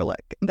will never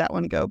let that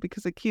one go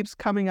because it keeps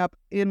coming up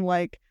in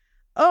like,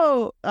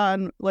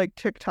 on like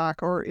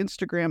TikTok or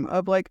Instagram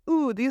of like,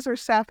 ooh, these are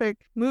sapphic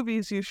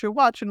movies you should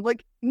watch. And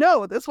like,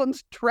 no, this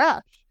one's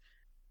trash.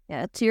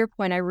 Yeah, to your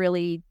point, I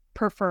really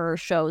prefer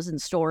shows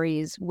and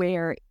stories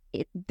where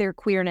their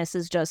queerness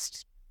is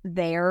just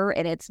there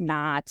and it's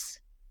not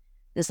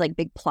this like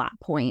big plot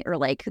point or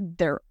like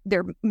their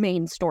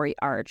main story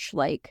arch.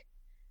 Like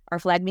Our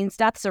Flag Means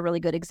Death's a really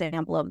good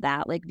example of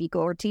that. Like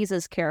Vico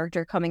Ortiz's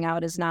character coming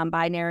out as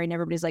non-binary and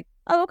everybody's like,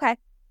 oh, okay.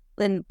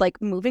 Then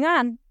like moving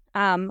on.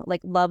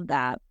 Like love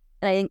that.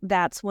 And I think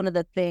that's one of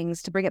the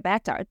things to bring it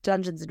back to our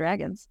Dungeons and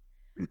Dragons.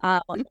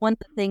 One of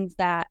the things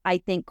that I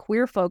think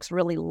queer folks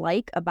really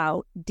like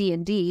about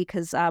D&D,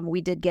 because we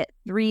did get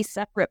 3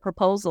 separate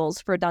proposals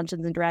for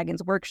Dungeons and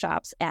Dragons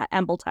workshops at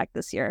Embletech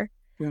this year.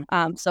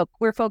 Yeah. So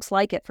queer folks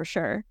like it for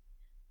sure.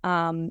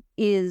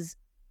 Is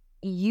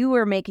you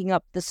are making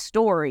up the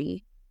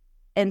story.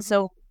 And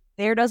so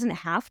there doesn't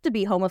have to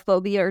be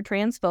homophobia or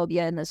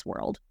transphobia in this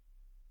world.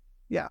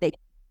 Yeah.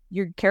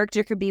 Your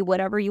character could be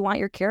whatever you want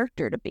your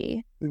character to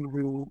be.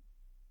 Mm-hmm.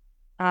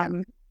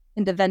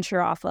 And to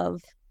venture off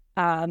of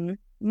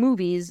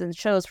movies and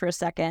shows for a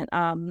second,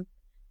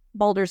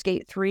 Baldur's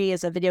Gate 3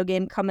 is a video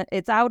game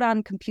it's out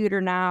on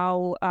computer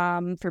now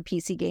for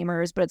PC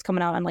gamers, but it's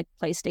coming out on like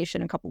PlayStation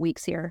in a couple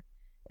weeks here.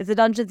 It's a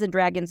Dungeons and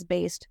Dragons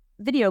based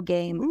video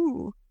game.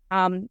 Ooh.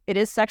 It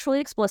is sexually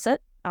explicit.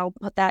 I'll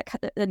put that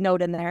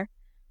note in there.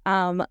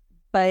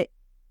 But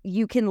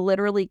you can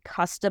literally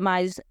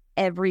customize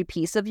every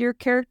piece of your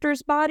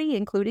character's body,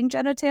 including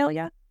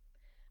genitalia.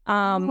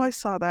 I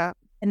saw that.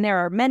 And there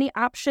are many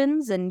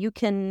options, and you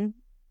can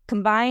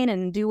combine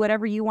and do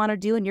whatever you want to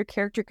do, and your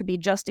character could be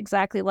just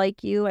exactly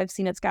like you. I've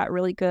seen it's got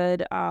really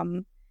good,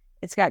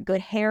 it's got good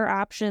hair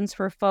options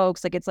for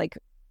folks. Like it's like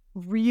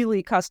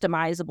really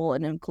customizable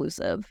and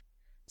inclusive.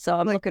 So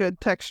I'm like looking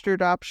good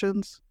textured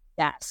options.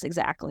 Yes,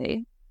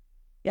 exactly.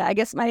 Yeah, I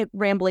guess my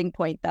rambling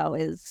point though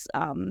is,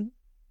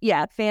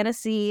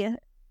 fantasy,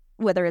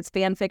 whether it's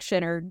fan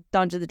fiction or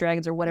Dungeons and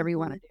Dragons or whatever you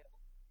want to do,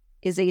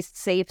 is a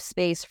safe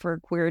space for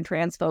queer and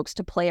trans folks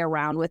to play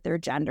around with their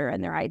gender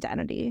and their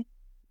identity.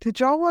 Did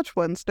y'all watch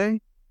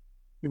Wednesday?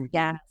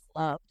 Yes,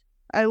 loved.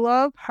 I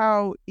love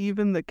how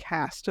even the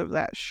cast of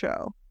that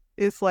show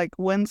is like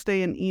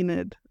Wednesday and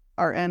Enid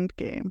are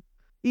endgame.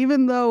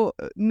 Even though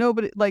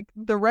nobody, like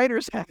the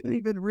writers haven't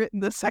even written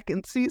the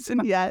second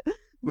season yet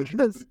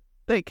because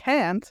they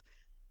can't.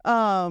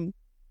 And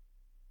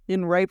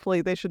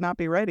rightfully they should not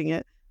be writing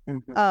it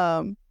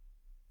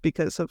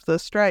because of the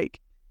strike.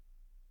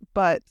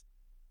 But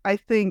I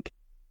think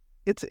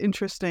it's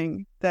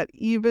interesting that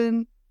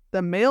even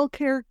the male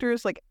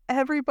characters, like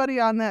everybody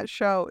on that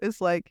show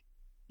is like,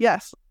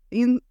 yes,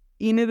 Enid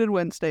and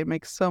Wednesday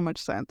makes so much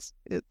sense.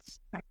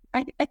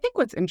 I think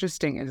what's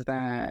interesting is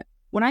that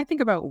when I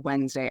think about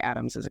Wednesday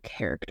Addams as a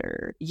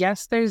character,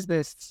 yes, there's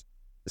this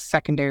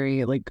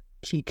secondary, like,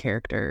 key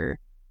character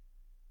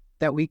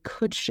that we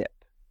could ship.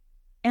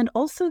 And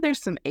also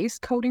there's some ace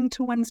coding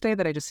to Wednesday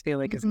that I just feel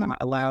like is not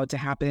allowed to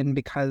happen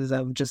because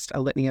of just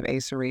a litany of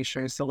ace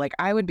erasure. So, like,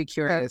 I would be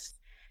curious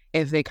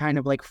if they kind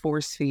of, like,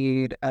 force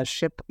feed a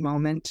ship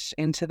moment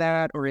into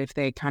that, or if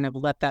they kind of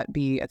let that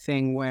be a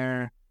thing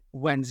where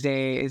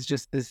Wednesday is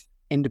just this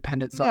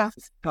independent,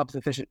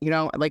 self-sufficient, you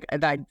know, like,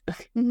 that.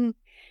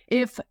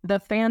 If the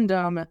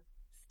fandom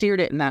steered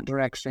it in that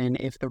direction,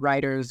 if the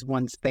writers,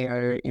 once they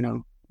are, you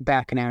know,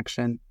 back in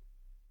action,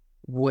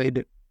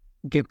 would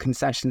give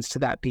concessions to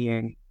that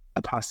being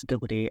a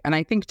possibility. And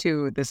I think,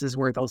 too, this is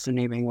worth also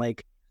naming,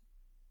 like,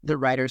 the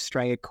writer's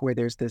strike, where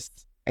there's this,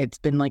 it's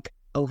been, like,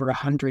 over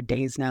 100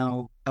 days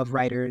now of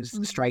writers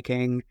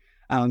striking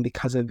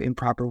because of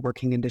improper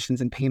working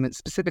conditions and payments,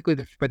 specifically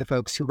for the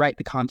folks who write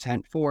the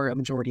content for a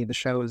majority of the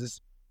shows,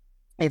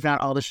 if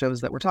not all the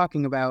shows that we're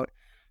talking about,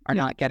 are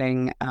not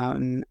getting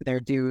their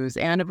dues,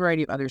 and a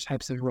variety of other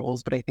types of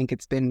roles. But I think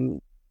it's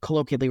been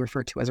colloquially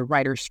referred to as a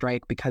writer's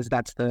strike because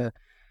that's the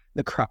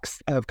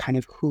crux of kind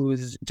of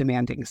who's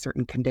demanding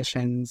certain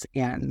conditions,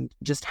 and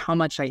just how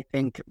much I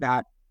think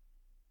that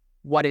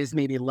what is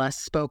maybe less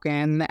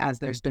spoken, as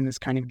there's been this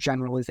kind of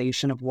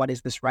generalization of what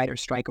is this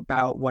writer's strike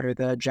about, what are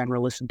the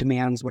generalist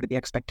demands, what are the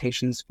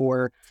expectations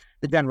for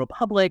the general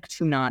public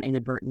to not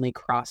inadvertently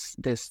cross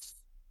this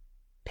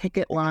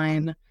picket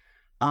line,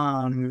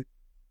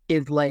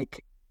 is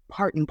like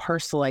part and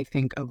parcel, I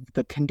think, of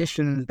the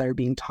conditions that are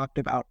being talked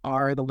about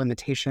are the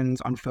limitations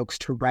on folks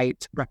to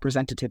write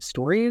representative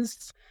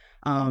stories,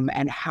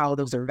 and how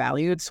those are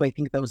valued. So I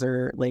think those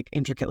are, like,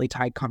 intricately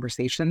tied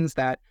conversations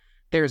that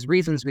there's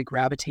reasons we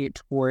gravitate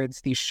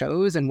towards these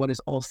shows, and what is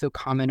also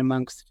common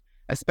amongst,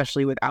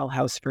 especially with Owl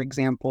House, for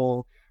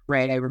example,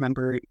 right? I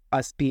remember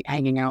us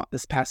hanging out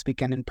this past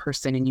weekend in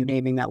person and you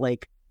naming that,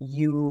 like,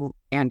 you,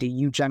 Andy,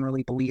 you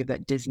generally believe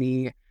that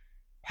Disney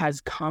has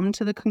come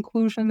to the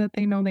conclusion that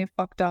they know they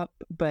fucked up,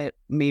 but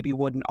maybe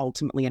wouldn't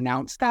ultimately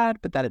announce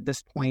that. But that at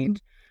this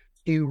point,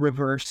 to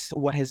reverse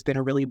what has been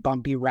a really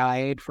bumpy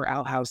ride for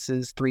Owl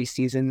House's 3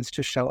 seasons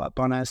to show up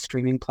on a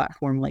streaming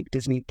platform like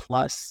Disney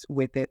Plus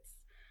with its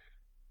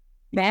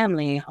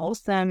family,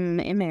 wholesome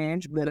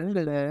image, blah,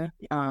 blah,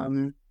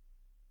 blah,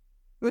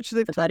 which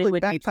they've but totally it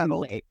would be too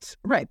backpedaled. late.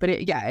 Right, but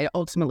it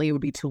ultimately would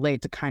be too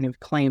late to kind of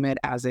claim it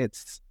as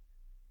its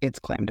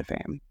claim to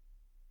fame.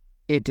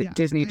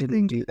 Disney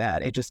didn't do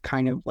that. It just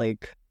kind of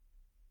like,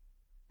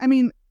 I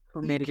mean,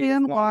 permitted you it as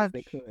can long as watch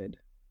they could.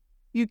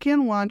 you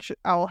can watch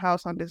Owl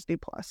House on Disney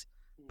Plus,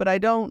 but I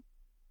don't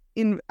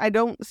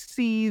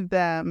see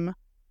them,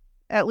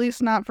 at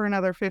least not for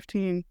another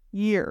 15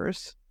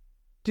 years,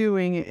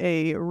 doing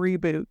a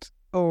reboot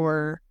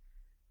or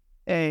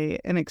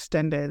an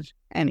extended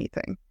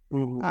anything.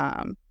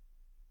 Mm-hmm.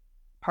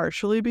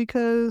 Partially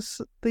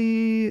because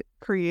the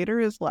creator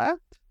is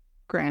left.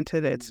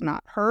 Granted, it's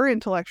not her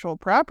intellectual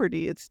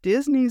property, it's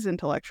Disney's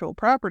intellectual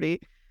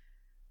property.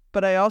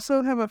 But I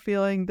also have a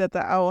feeling that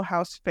the Owl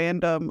House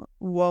fandom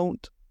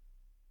won't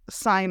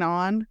sign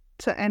on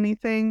to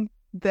anything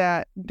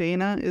that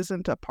Dana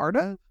isn't a part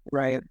of.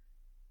 Right.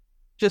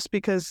 Just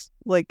because,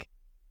 like,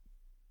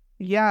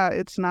 yeah,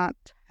 it's not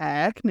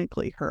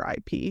technically her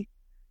IP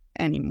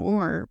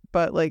anymore,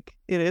 but, like,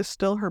 it is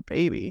still her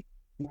baby.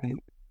 Right.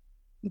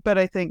 But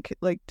I think,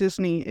 like,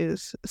 Disney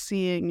is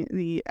seeing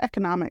the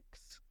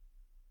economics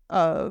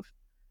of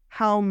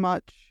how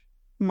much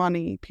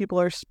money people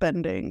are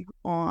spending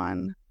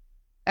on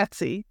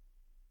Etsy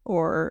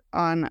or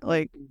on,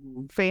 like,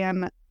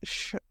 fan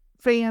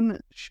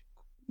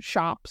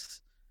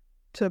shops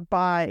to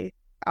buy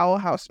Owl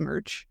House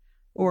merch,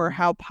 or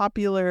how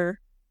popular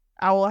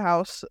Owl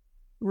House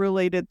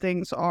related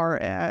things are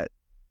at,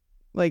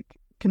 like,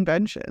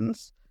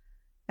 conventions,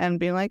 and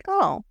being like,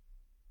 oh,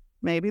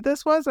 maybe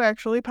this was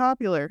actually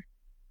popular.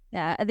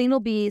 Yeah, I think it'll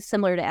be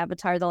similar to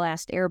Avatar: The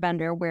Last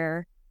Airbender,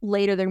 where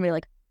later they're gonna be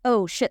like,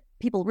 oh shit,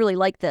 people really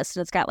like this,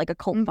 and it's got like a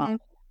cult following.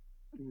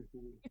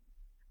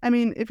 I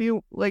mean, if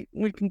you, like,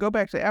 we can go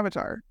back to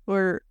Avatar,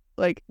 where,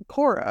 like,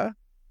 Korra,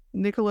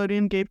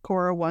 Nickelodeon gave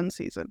Korra 1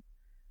 season.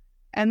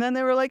 And then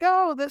they were like,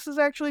 oh, this is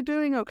actually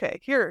doing okay.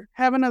 Here,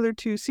 have another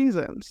 2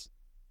 seasons.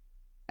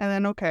 And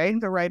then, okay,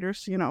 the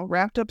writers,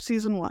 wrapped up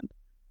season 1.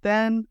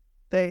 Then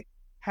they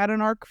had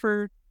an arc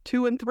for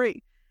 2 and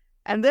 3.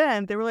 And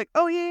then they were like,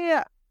 oh,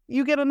 yeah,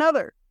 you get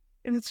another.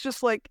 And it's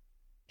just like,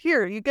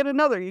 here, you get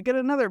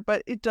another.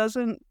 But it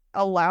doesn't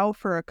allow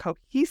for a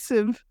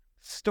cohesive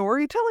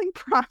storytelling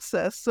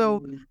process.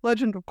 So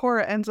Legend of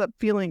Korra ends up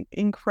feeling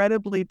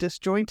incredibly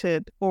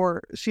disjointed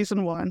for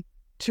season 1,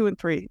 2, and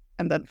 3,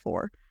 and then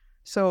 4.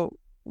 So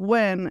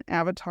when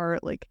Avatar,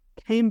 like,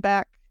 came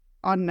back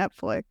on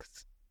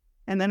Netflix,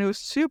 and then it was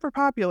super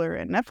popular,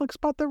 and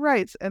Netflix bought the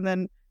rights, and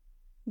then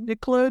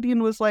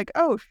Nickelodeon was like,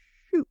 oh,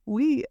 shoot,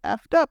 we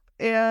effed up,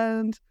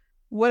 and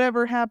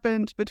whatever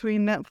happened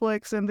between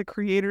Netflix and the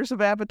creators of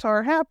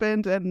Avatar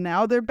happened, and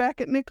now they're back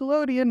at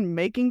Nickelodeon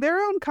making their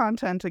own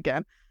content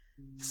again.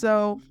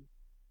 So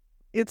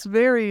it's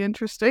very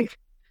interesting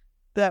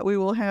that we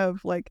will have,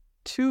 like,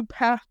 2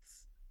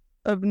 paths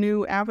of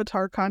new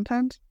Avatar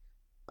content.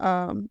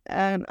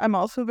 And I'm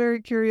also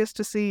very curious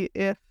to see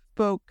if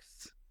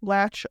folks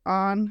latch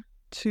on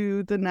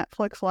to the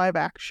Netflix live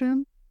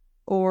action,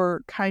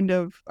 or kind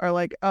of are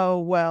like, oh,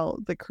 well,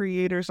 the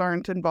creators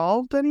aren't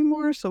involved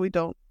anymore, so we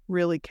don't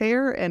really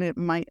care. And it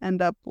might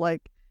end up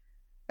like,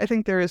 I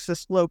think there is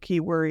this low-key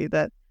worry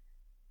that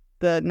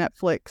the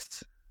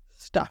Netflix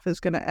stuff is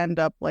going to end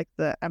up like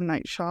the M.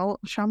 Night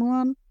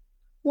Shyamalan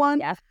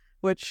one,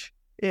 which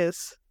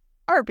is,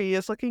 RB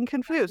is looking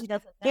confused.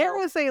 There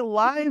was a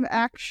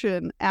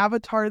live-action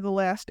Avatar: The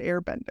Last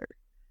Airbender.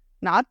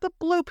 Not the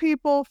blue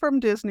people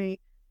from Disney.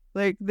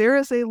 Like, there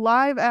is a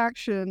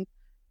live-action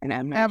and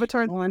M. Night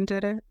Avatar. Shyamalan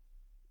did it?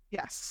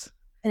 Yes.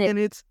 And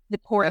it's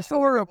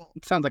horrible.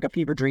 It sounds like a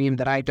fever dream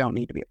that I don't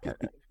need to be a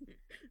part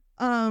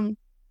of.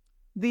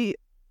 The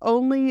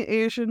only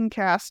Asian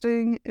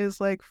casting is,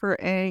 like, for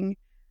Aang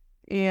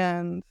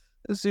and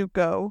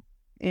Zuko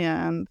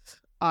and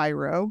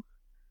Iroh.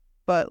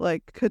 But,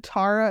 like,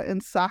 Katara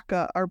and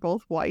Sokka are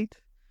both white.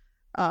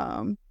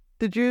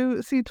 Did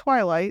you see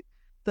Twilight?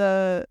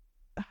 The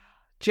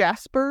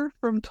Jasper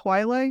from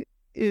Twilight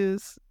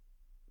is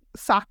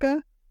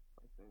Sokka.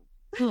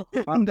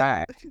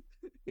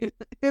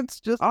 It's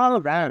just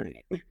all around.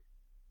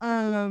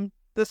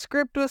 The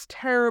script was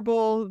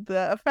terrible.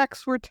 The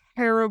effects were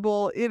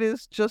terrible. It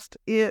is just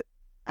it.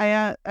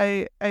 I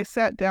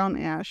sat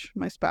down Ash,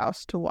 my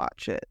spouse, to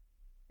watch it,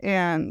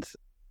 and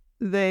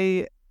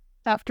they,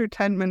 after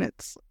 10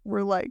 minutes,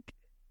 were like,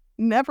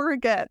 never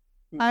again.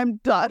 I'm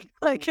done.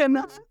 I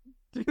cannot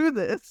do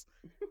this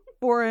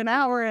for an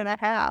hour and a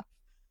half.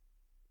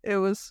 It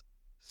was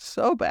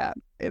so bad.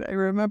 And I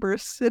remember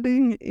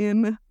sitting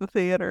in the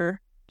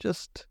theater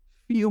just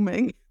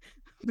fuming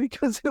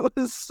because it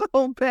was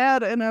so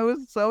bad, and I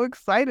was so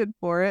excited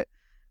for it.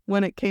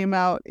 when it came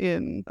out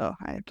in, I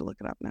have to look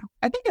it up now.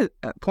 I think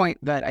a point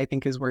that I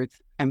think is worth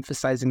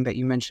emphasizing that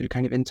you mentioned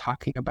kind of in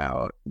talking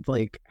about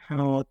like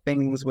how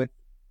things with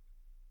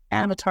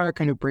Avatar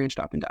kind of branched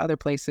off into other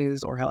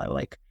places, or how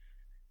like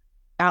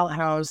Owl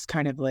House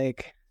kind of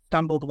like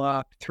stumble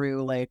blocked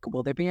through like,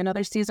 will there be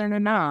another season or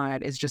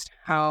not, is just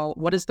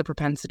what is the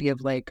propensity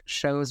of like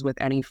shows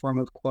with any form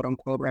of quote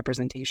unquote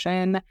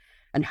representation,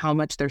 and how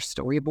much their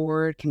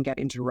storyboard can get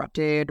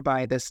interrupted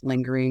by this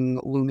lingering,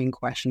 looming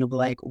question of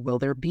like, will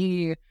there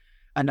be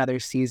another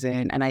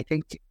season? And I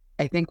think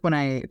when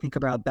I think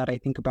about that, I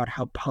think about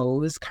how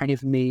Pose kind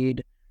of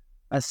made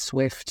a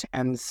swift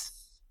and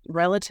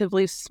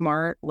relatively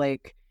smart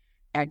like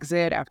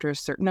exit after a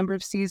certain number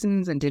of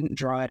seasons and didn't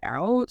draw it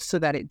out so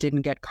that it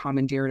didn't get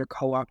commandeered or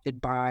co-opted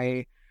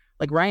by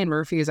like Ryan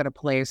Murphy is at a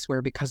place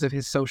where, because of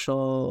his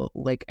social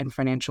like and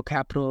financial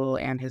capital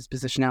and his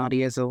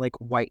positionality as a like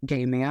white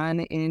gay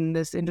man in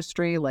this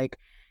industry, like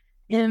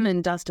him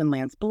and Dustin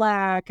Lance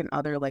Black and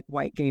other like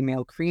white gay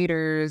male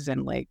creators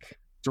and like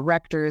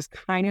directors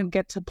kind of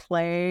get to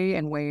play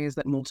in ways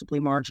that multiply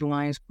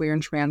marginalized queer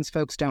and trans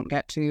folks don't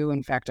get to.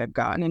 In fact, I've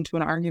gotten into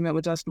an argument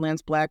with Dustin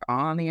Lance Black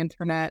on the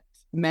internet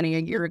many a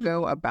year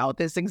ago about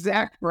this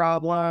exact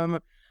problem.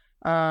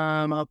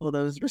 I'll pull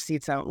those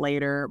receipts out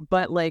later.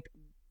 But like,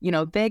 you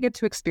know, they get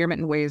to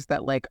experiment in ways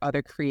that like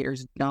other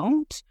creators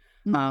don't.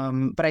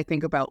 But I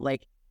think about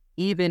like,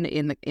 even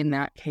in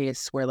that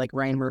case where like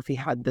Ryan Murphy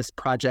had this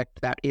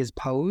project that is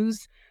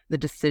Pose, the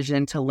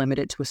decision to limit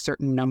it to a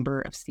certain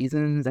number of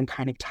seasons and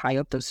kind of tie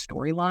up those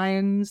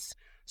storylines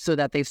so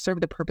that they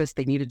served the purpose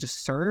they needed to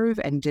serve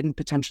and didn't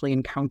potentially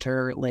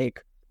encounter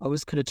like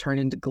Pose could have turned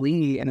into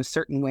Glee in a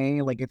certain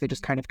way. Like if they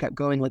just kind of kept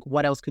going, like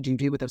what else could you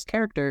do with those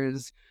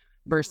characters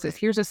versus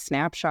here's a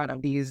snapshot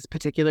of these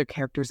particular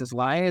characters'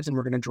 lives and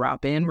we're going to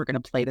drop in, we're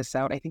going to play this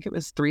out. I think it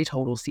was 3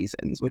 total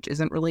seasons, which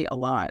isn't really a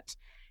lot.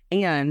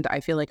 And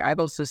I feel like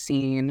I've also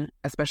seen,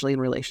 especially in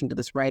relation to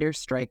this writer's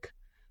strike,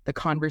 the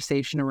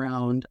conversation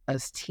around a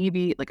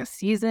TV, like a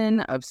season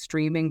of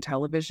streaming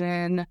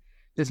television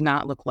does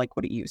not look like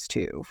what it used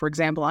to. For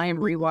example, I am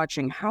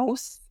rewatching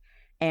House,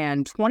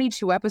 and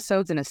 22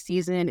 episodes in a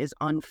season is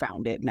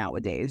unfounded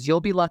nowadays.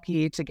 You'll be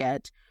lucky to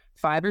get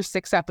 5 or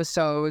 6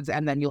 episodes,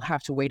 and then you'll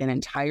have to wait an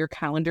entire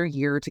calendar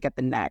year to get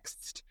the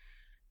next.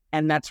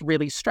 And that's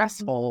really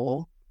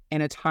stressful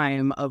in a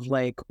time of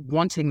like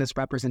wanting this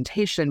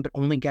representation, but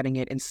only getting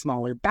it in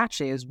smaller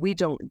batches. We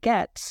don't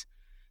get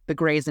the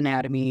Grey's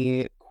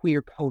Anatomy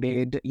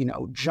queer-coded, you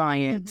know,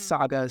 giant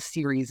saga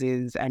series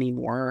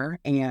anymore.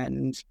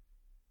 And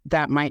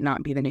that might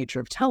not be the nature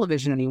of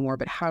television anymore,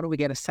 but how do we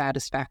get a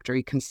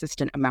satisfactory,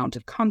 consistent amount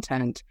of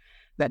content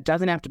that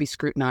doesn't have to be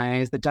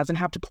scrutinized, that doesn't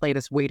have to play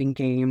this waiting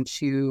game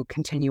to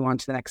continue on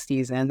to the next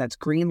season, that's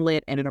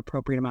greenlit in an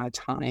appropriate amount of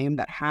time,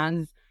 that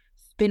has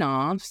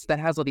spin-offs, that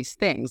has all these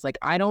things. Like,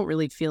 I don't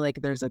really feel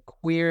like there's a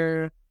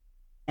queer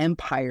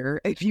empire,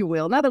 if you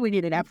will. Not that we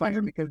need an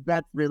empire, because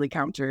that's really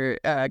counter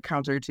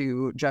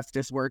to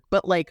justice work,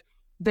 but like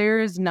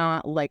there's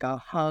not like a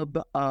hub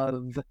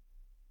of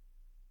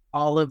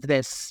all of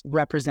this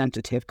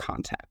representative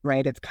content,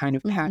 right? It's kind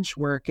of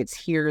patchwork. It's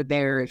here,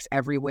 there, it's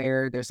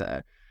everywhere. There's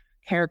a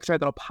character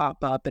that'll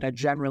pop up in a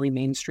generally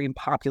mainstream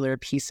popular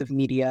piece of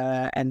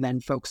media, and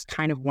then folks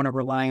kind of want to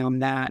rely on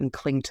that and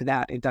cling to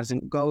that. It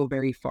doesn't go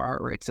very far,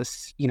 or it's a,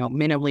 you know,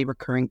 minimally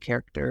recurring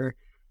character.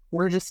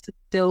 We're just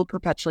still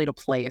perpetually at a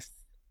place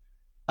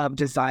of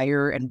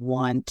desire and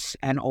want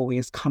and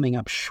always coming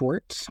up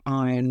short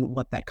on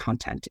what that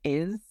content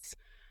is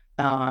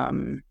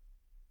for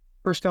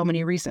so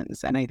many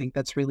reasons. And I think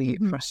that's really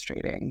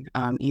frustrating,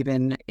 but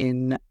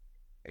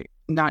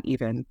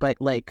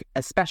like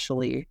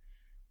especially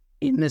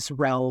in this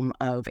realm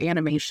of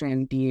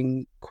animation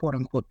being quote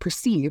unquote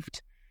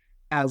perceived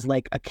as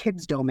like a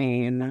kid's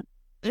domain,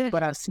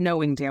 but us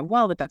knowing damn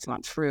well that that's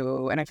not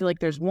true. And I feel like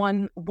there's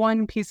one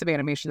piece of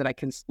animation that I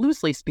can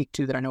loosely speak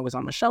to that I know was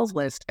on Michelle's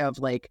list of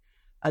like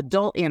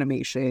adult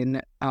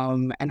animation,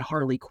 and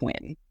Harley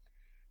Quinn.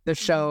 The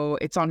show,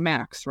 it's on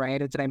Max, right?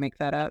 Did I make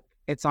that up?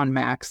 It's on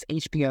Max,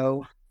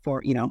 HBO,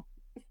 for, you know,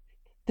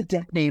 the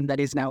dead name that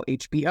is now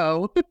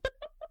HBO.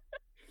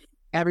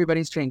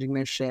 Everybody's changing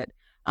their shit.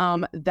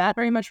 That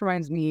very much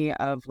reminds me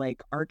of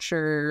like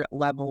Archer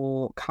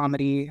level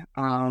comedy,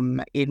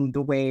 in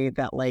the way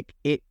that like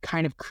it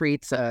kind of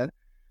creates a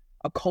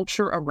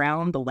culture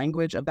around the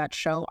language of that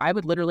show. I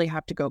would literally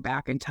have to go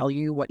back and tell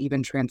you what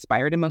even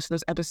transpired in most of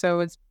those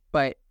episodes,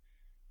 but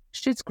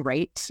shit's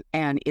great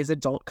and is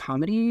adult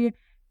comedy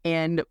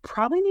and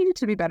probably needed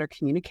to be better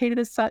communicated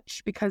as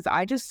such, because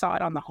I just saw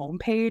it on the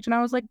homepage and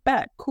I was like,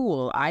 bet,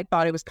 cool. I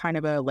thought it was kind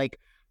of a like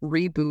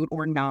reboot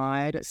or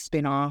nod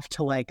spin-off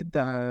to like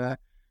the,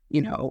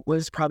 you know,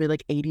 was probably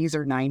like 80s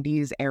or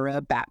 90s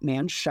era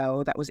Batman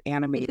show that was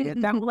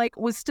animated that like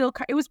was still,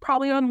 it was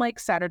probably on like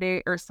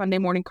Saturday or Sunday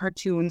morning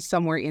cartoons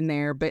somewhere in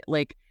there, but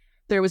like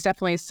there was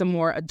definitely some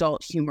more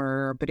adult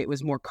humor, but it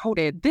was more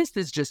coded. This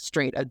is just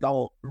straight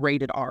adult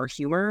rated R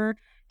humor,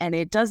 and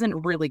it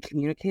doesn't really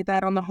communicate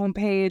that on the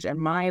homepage. And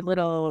my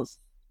little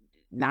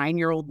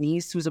 9-year-old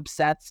niece who's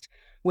obsessed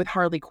with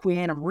Harley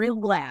Quinn. I'm real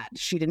glad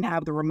she didn't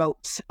have the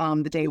remote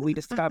the day we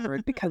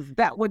discovered, because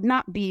that would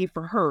not be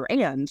for her.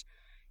 And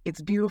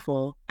it's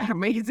beautiful and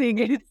amazing.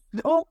 And it's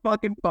so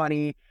fucking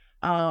funny.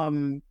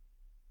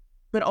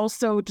 But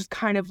also just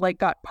kind of like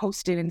got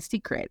posted in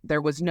secret.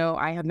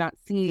 I have not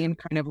seen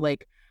kind of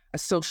like a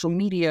social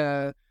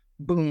media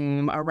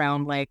boom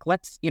around like,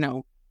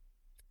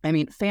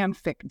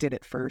 fanfic did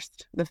it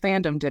first. The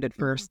fandom did it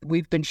first.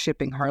 We've been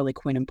shipping Harley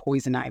Quinn and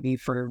Poison Ivy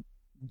for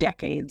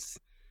decades.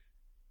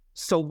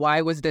 So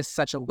why was this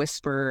such a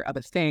whisper of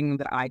a thing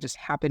that I just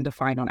happened to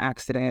find on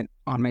accident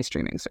on my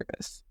streaming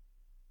service?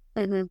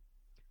 Mm-hmm.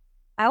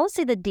 I will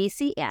say the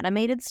DC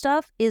animated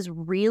stuff is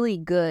really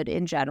good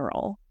in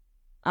general.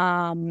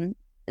 The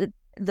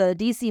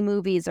DC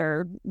movies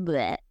are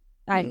bleh.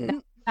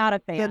 I'm not a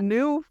fan. The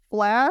new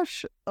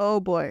Flash,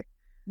 oh boy.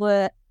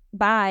 Bleh.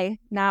 Bye.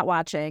 Not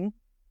watching.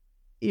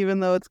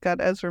 Even though it's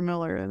got Ezra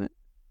Miller in it.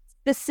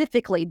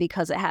 Specifically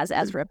because it has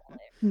Ezra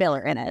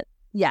Miller in it.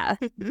 Yeah.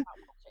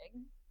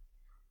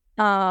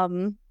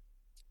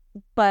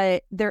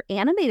 But their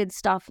animated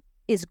stuff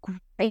is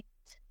great.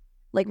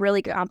 Like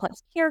really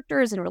complex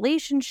characters and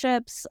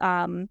relationships.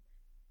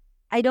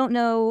 I don't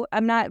know.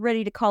 I'm not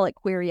ready to call it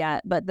queer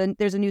yet, but then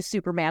there's a new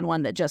Superman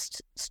one that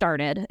just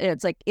started.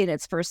 It's like in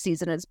its first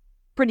season. It's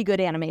pretty good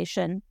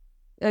animation.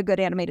 A good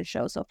animated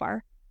show so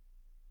far.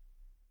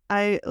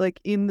 I like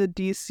in the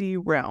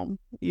DC realm,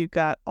 you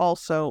got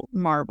also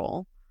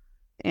Marvel,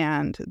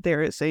 and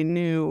there is a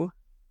new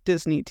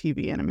Disney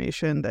TV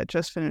animation that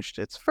just finished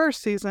its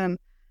first season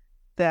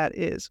that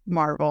is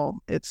Marvel.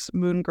 It's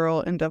Moon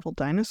Girl and Devil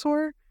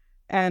Dinosaur,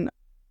 and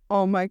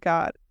oh my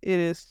god, it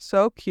is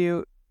so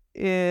cute.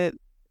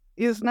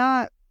 It's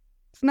not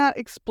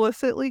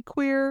explicitly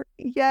queer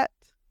yet,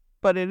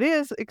 but it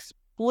is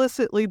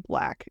explicitly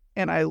Black,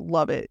 and I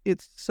love it.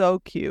 It's so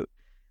cute.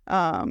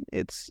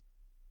 It's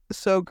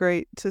so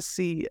great to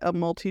see a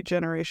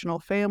multi-generational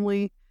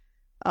family,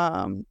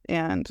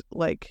 and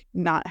like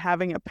not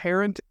having a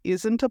parent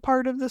isn't a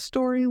part of the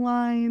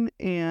storyline.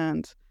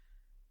 And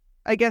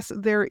I guess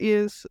there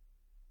is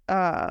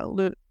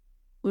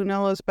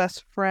Lunella's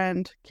best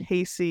friend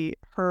Casey,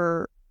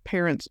 her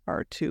parents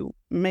are two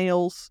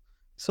males,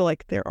 so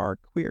like there are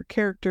queer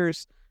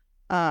characters,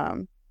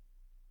 but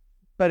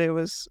it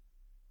was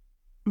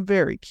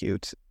very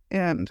cute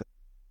and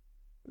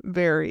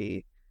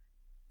very.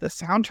 The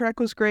soundtrack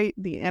was great.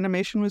 The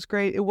animation was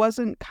great. It's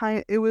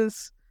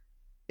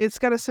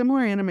got a similar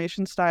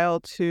animation style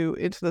to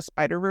Into the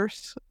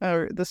Spider-Verse,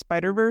 or the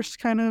Spider-Verse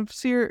kind of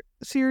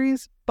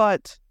series,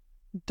 but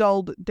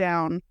dulled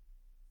down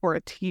for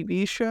a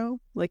TV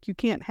show. Like you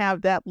can't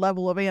have that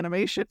level of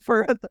animation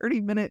for a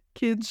 30-minute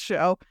kids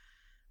show.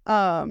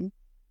 But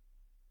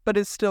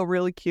it's still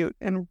really cute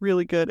and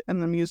really good,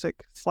 and the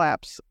music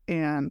slaps.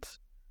 And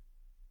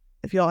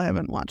if y'all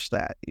haven't watched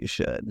that, you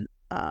should.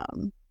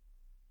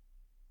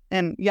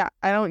 And yeah,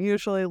 I don't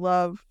usually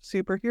love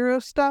superhero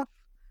stuff,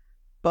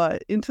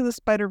 but Into the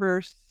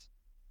Spider-Verse,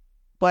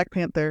 Black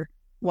Panther,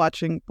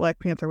 watching Black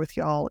Panther with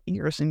y'all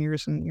years and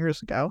years and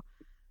years ago.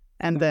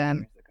 And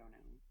then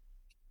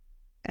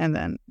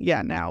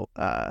now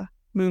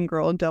Moon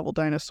Girl and Devil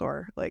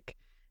Dinosaur. Like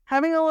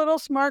having a little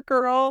smart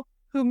girl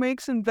who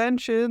makes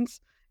inventions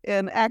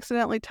and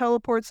accidentally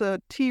teleports a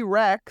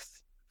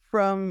T-Rex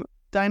from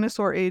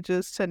dinosaur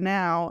ages to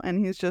now,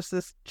 and he's just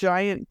this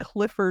giant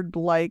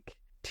Clifford-like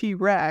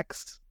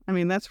T-Rex. I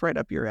mean, that's right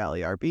up your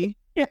alley, RB.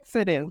 Yes,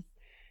 it is.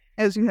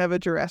 As you have a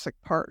Jurassic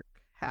Park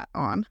hat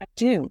on. I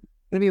do. I'm going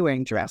to be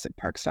wearing Jurassic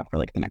Park stuff for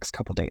like the next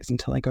couple days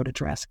until I go to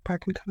Jurassic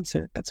Park in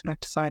concert. That's what I've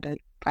decided.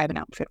 I have an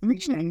outfit for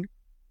each thing.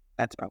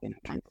 That's probably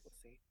not true. We'll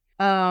see.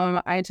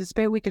 I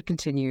anticipate we could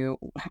continue.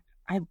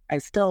 I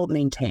still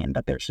maintain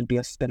that there should be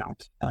a spin-off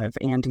of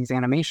Andy's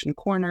Animation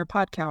Corner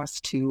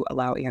podcast to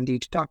allow Andy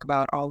to talk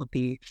about all of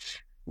the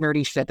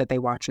nerdy shit that they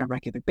watch on a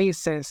regular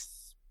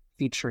basis,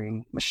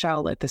 featuring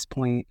Michelle at this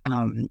point.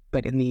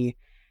 But in the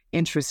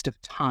interest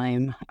of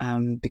time,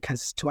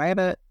 because do I have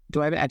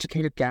an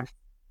educated guess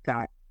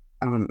that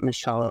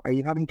Michelle, are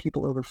you having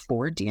people over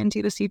for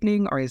D&D this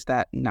evening, or is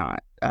that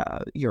not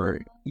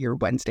your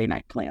Wednesday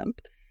night plan?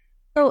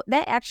 So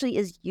that actually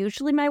is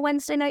usually my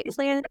Wednesday night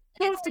plan.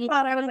 I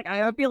was like, I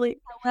have a feeling.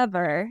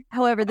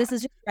 However, this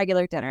is just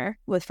regular dinner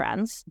with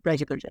friends.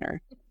 Regular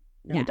dinner.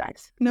 No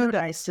dice. No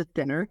dice at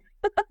dinner.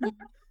 I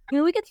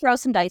mean, we could throw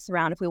some dice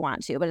around if we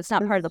want to, but it's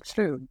not part of the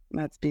true.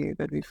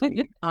 That'd be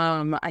funny.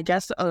 I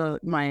guess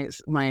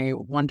my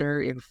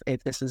wonder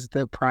if this is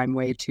the prime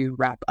way to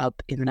wrap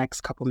up in the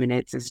next couple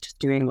minutes is just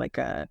doing like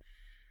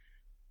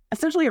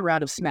essentially a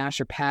round of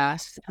smash or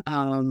pass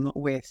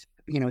with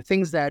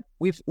things that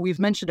we've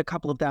mentioned a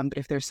couple of them, but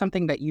if there's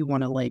something that you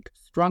want to like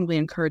strongly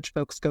encourage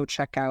folks go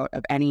check out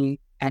of any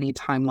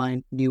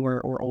timeline,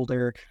 newer or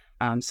older.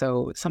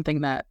 So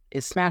something that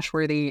is smash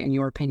worthy in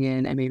your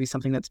opinion, and maybe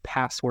something that's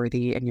pass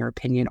worthy in your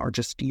opinion, or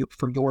just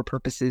for your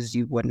purposes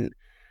you wouldn't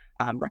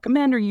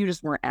recommend, or you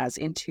just weren't as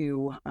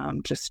into,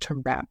 just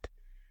to wrap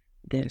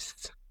this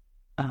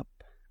up.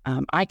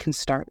 I can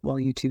start while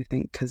you two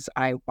think, because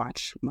I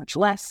watch much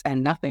less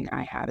and nothing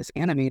I have is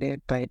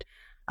animated, but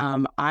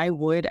I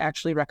would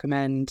actually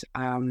recommend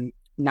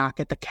Knock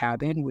at the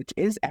Cabin, which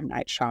is M.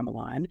 Night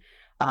Shyamalan.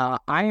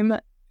 I'm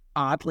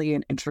oddly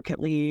and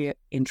intricately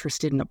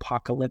interested in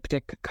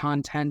apocalyptic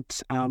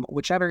content.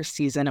 Whichever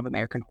season of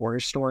American Horror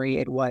Story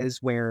it was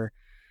where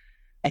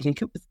I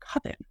think it was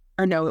Coven.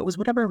 Or no, it was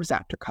whatever was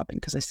after Coven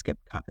because I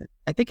skipped Coven.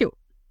 I think it,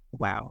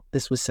 wow,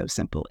 this was so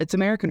simple. It's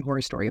American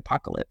Horror Story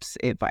Apocalypse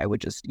if I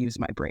would just use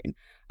my brain.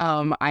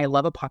 I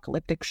love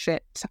apocalyptic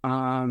shit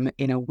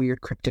in a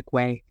weird cryptic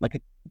way.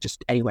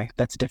 Anyway,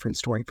 that's a different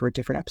story for a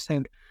different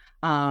episode.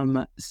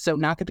 So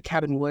Knock at the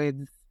Cabin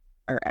Woods,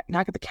 or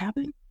Knock at the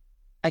Cabin?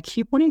 I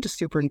keep wanting to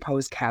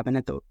superimpose Cabin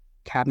at the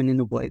Cabin in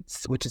the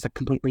Woods, which is a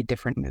completely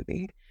different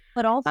movie.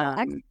 But also,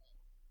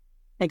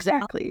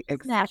 exactly.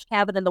 Smash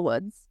Cabin in the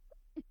Woods.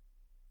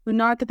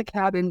 Knock at the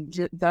Cabin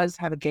does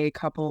have a gay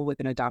couple with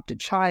an adopted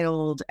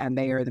child, and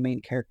they are the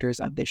main characters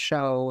of this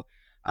show.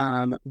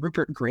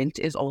 Rupert Grint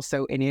is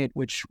also in it,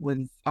 which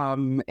was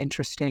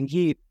interesting.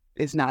 He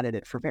is not in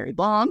it for very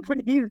long, but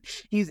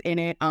he's in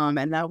it.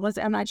 And that was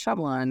M. Night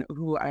Shyamalan,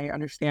 who I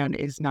understand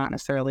is not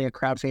necessarily a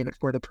crowd favorite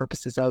for the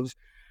purposes of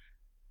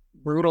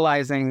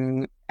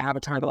brutalizing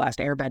Avatar: The Last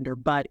Airbender,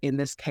 but in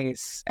this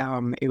case,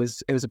 it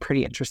was a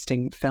pretty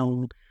interesting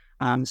film.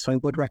 So I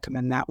would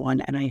recommend that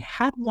one. And I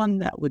had one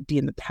that would be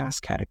in the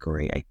past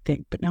category, I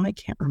think, but now I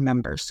can't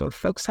remember. So if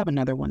folks have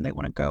another one they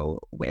want to go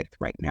with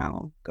right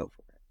now, go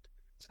for it.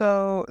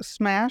 So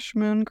Smash,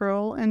 Moon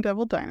Girl, and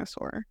Devil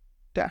Dinosaur.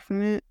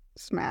 Definite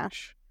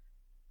smash.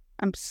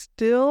 I'm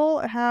still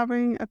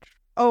having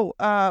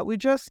we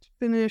just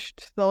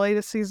finished the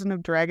latest season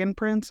of Dragon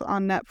Prince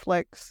on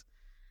Netflix.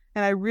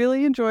 And I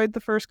really enjoyed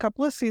the first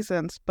couple of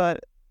seasons,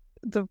 but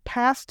the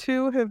past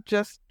two have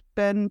just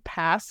been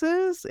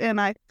passes,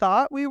 and I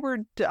thought we were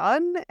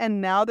done,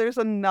 and now there's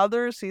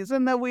another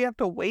season that we have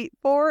to wait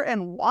for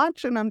and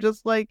watch, and I'm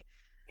just like,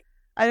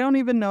 I don't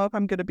even know if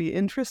I'm going to be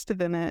interested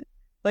in it.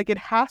 Like, it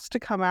has to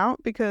come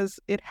out because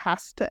it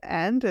has to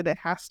end, and it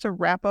has to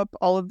wrap up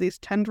all of these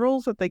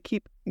tendrils that they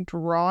keep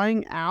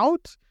drawing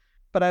out,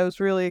 but I was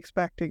really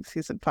expecting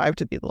season 5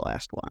 to be the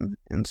last one,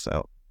 and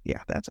so,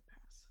 yeah, that's a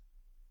pass.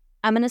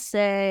 I'm going to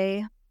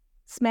say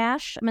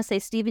Smash. I'm going to say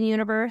Steven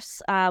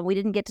Universe. We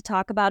didn't get to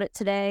talk about it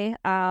today.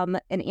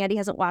 And Andy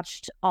hasn't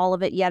watched all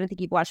of it yet. I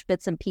think you've watched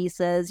bits and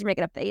pieces. You're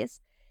making a face.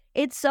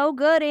 It's so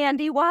good,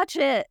 Andy. Watch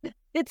it.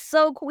 It's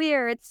so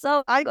queer. It's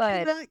so I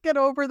good. cannot get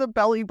over the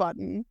belly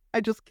button. I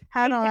just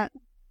cannot.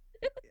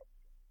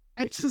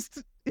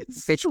 It's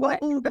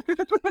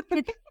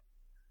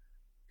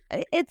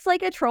It's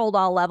like a troll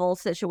doll level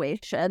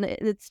situation.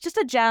 It's just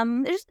a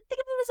gem. Just think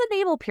of it as a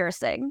navel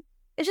piercing.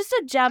 It's just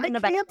a gem in a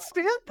bag. I can't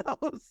stand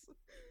those.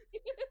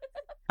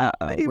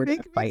 They make me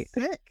fight.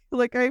 sick.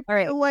 Like, I All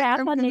right, feel like pass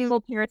I'm on gonna...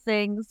 navel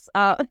piercings.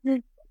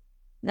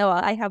 No,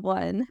 I have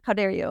one. How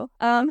dare you?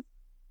 And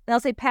I'll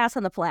say pass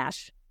on the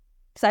Flash,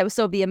 because I was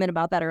so vehement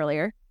about that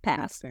earlier.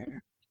 Pass.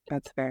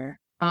 That's fair.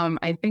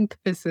 I think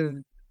this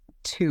is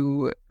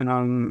too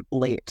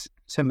late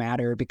to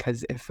matter,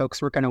 because if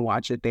folks were going to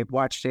watch it, they've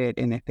watched it,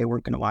 and if they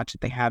weren't going to watch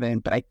it, they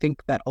haven't. But I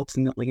think that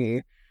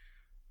ultimately,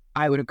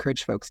 I would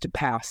encourage folks to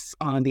pass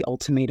on The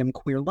Ultimatum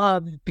Queer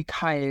Love,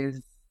 because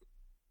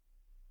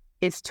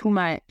it's too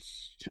much.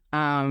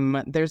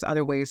 There's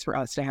other ways for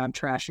us to have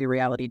trashy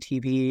reality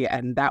TV,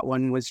 and that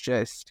one was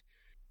just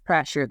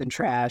trashier than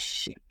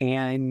trash.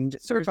 And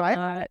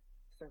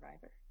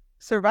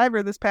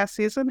Survivor this past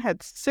season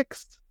had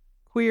 6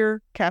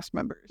 queer cast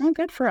members. Oh,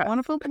 good for us. One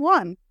of them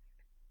won.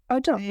 Oh,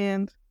 dope.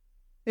 And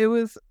it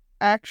was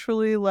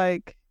actually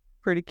like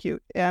pretty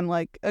cute and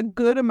like a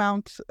good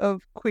amount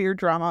of queer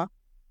drama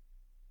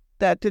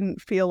that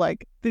didn't feel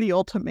like The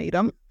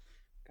Ultimatum.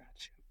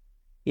 Gotcha.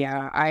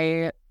 Yeah,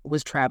 I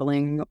was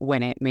traveling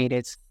when it made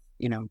its,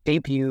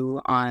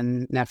 debut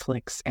on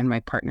Netflix, and my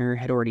partner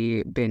had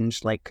already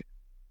binged like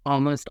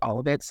almost all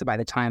of it. So by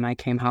the time I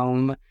came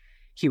home,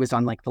 he was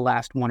on like the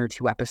last 1 or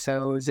 2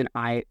 episodes, and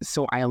I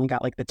only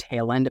got like the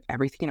tail end of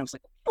everything, and I was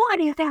like, what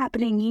is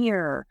happening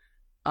here?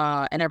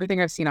 And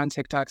everything I've seen on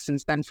TikTok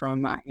since then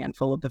from a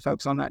handful of the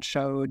folks on that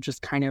show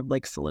just kind of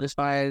like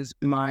solidifies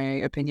my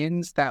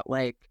opinions that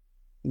like,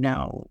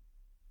 no,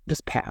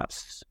 just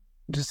pass.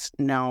 Just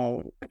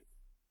no.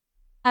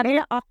 I'm going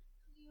to offer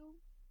you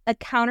a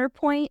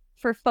counterpoint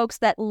for folks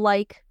that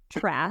like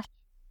trash,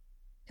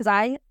 because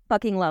I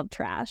fucking love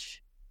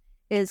trash,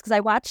 is because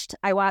I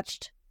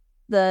watched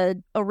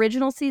the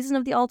original season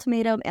of The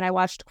Ultimatum, and I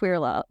watched Queer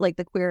Love, like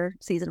the queer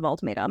season of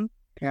Ultimatum.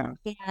 Yeah.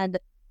 And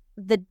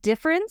the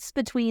difference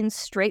between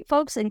straight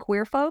folks and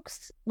queer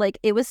folks, like,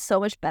 it was so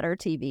much better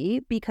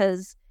TV,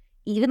 because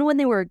even when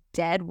they were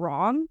dead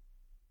wrong,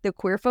 the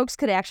queer folks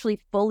could actually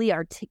fully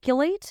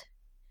articulate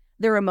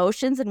their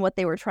emotions and what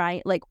they were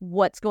trying, like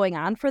what's going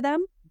on for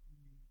them.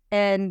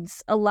 And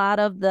a lot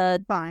of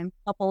the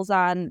couples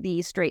on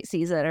the straight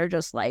season are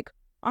just like,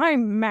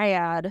 I'm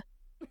mad.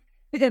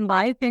 And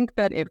I think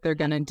that if they're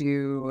going to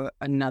do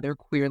another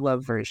Queer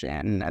Love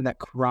version, that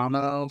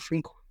Karamo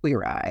from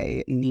Queer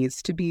Eye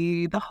needs to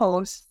be the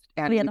host,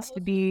 and needs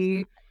to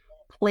be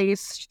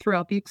placed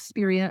throughout the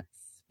experience,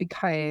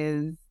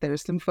 because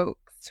there's some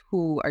folks artists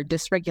who are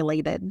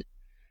dysregulated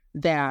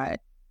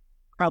that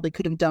probably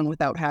could have done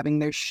without having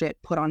their shit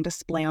put on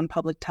display on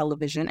public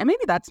television. And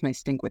maybe that's my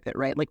stink with it,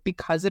 right? Like,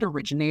 because it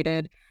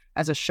originated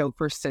as a show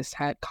for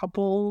cishet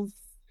couples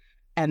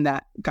and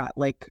that got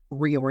like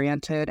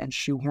reoriented and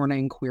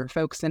shoehorning queer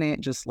folks in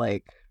it, just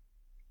like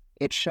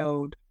it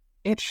showed.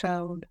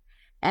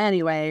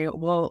 Anyway,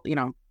 well,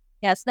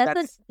 Yes, that's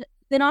a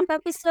spin-off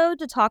episode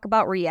to talk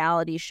about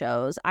reality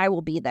shows. I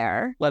will be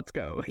there. Let's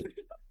go.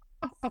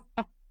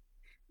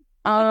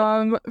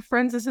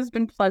 Friends, this has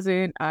been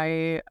pleasant.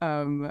 I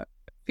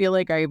feel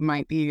like I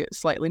might be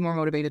slightly more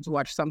motivated to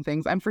watch some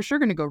things. I'm for sure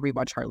going to go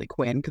rewatch Harley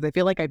Quinn because I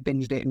feel like I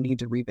binged it and need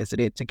to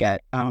revisit it to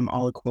get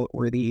all the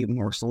quote-worthy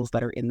morsels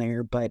that are in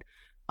there. But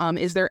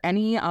is there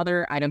any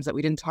other items that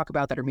we didn't talk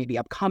about that are maybe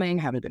upcoming,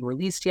 haven't been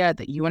released yet,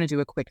 that you want to do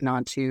a quick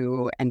nod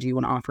to? And do you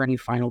want to offer any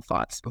final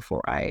thoughts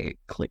before I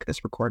click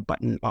this record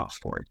button off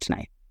for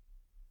tonight?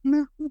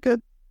 No, I'm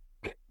good.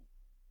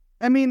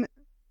 I mean,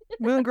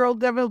 Moon Girl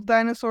Devil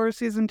Dinosaur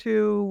Season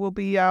 2 will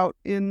be out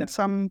in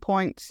some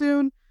point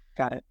soon.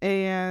 Got it.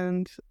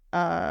 And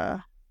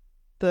the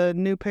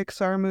new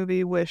Pixar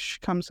movie Wish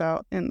comes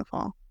out in the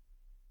fall.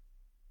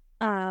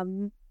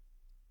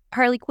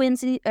 Harley Quinn,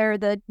 or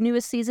the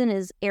newest season,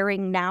 is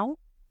airing now.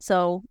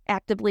 So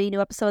actively, new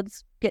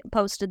episodes get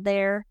posted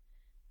there.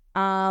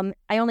 I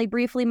only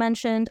briefly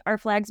mentioned Our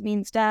Flags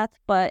Means Death,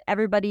 but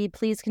everybody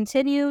please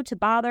continue to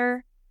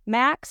bother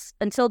Max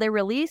until they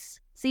release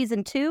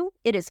Season 2.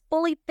 It is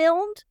fully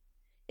filmed.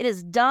 It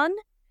is done.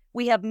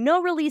 We have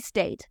no release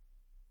date.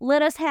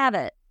 Let us have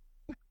it.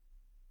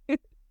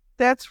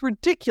 That's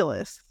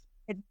ridiculous.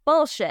 It's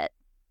bullshit.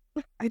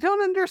 I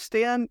don't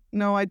understand.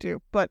 No, I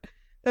do. But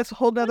that's a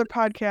whole nother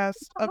podcast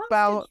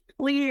about...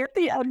 Leave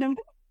the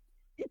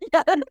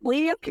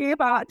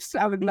box.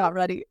 I'm not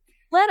ready.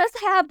 Let us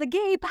have the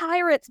gay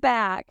pirates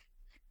back.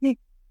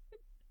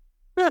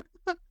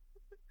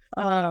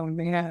 Oh,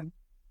 man.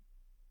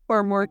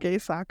 Or more gay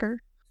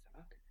soccer.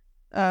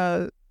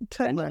 And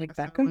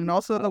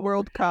also the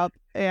World Cup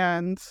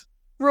and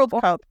World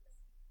Cup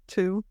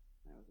 2.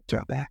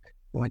 Drop back.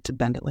 Want to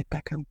bend it like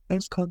Beckham.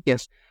 That's called.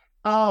 Yes.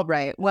 All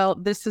right. Well,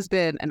 this has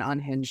been an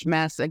unhinged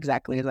mess,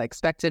 exactly as I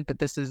expected, but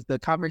this is the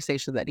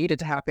conversation that needed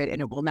to happen,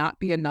 and it will not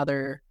be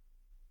another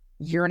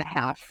year and a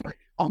half,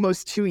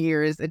 almost 2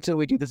 years until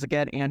we do this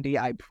again, Andy.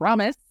 I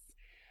promise.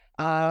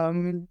 I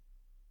don't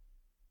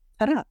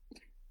know.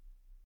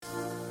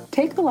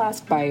 Take the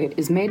Last Bite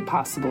is made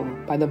possible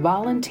by the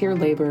volunteer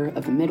labor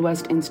of the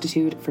Midwest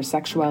Institute for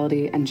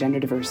Sexuality and Gender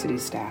Diversity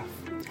staff.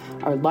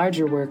 Our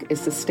larger work is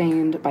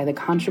sustained by the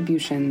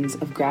contributions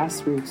of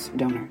grassroots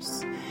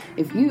donors.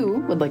 If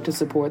you would like to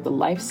support the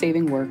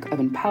life-saving work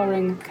of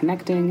empowering,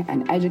 connecting,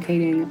 and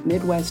educating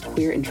Midwest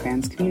queer and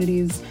trans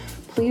communities,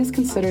 please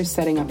consider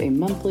setting up a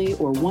monthly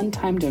or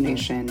one-time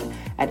donation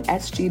at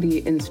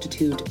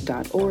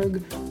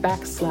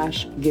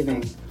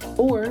sgdinstitute.org/giving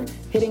or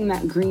hitting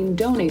that green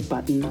donate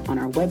button on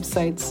our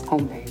website's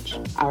homepage.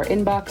 Our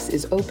inbox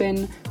is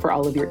open for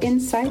all of your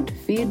insight,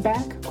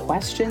 feedback,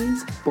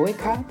 questions,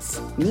 boycotts,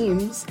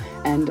 memes,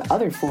 and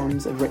other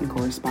forms of written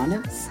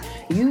correspondence.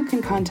 You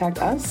can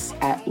contact us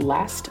at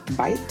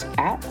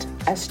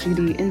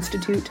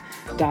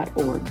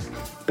lastbite@sgdinstitute.org.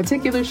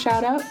 Particular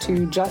shout out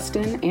to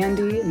Justin,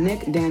 Andy,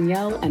 Nick,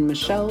 Danielle, and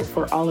Michelle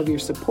for all of your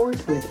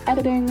support with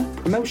editing,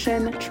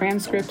 promotion,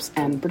 transcripts,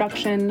 and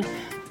production.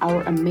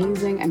 Our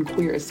amazing and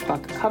queer as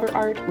fuck cover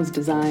art was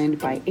designed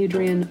by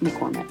Adrian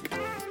McCormick.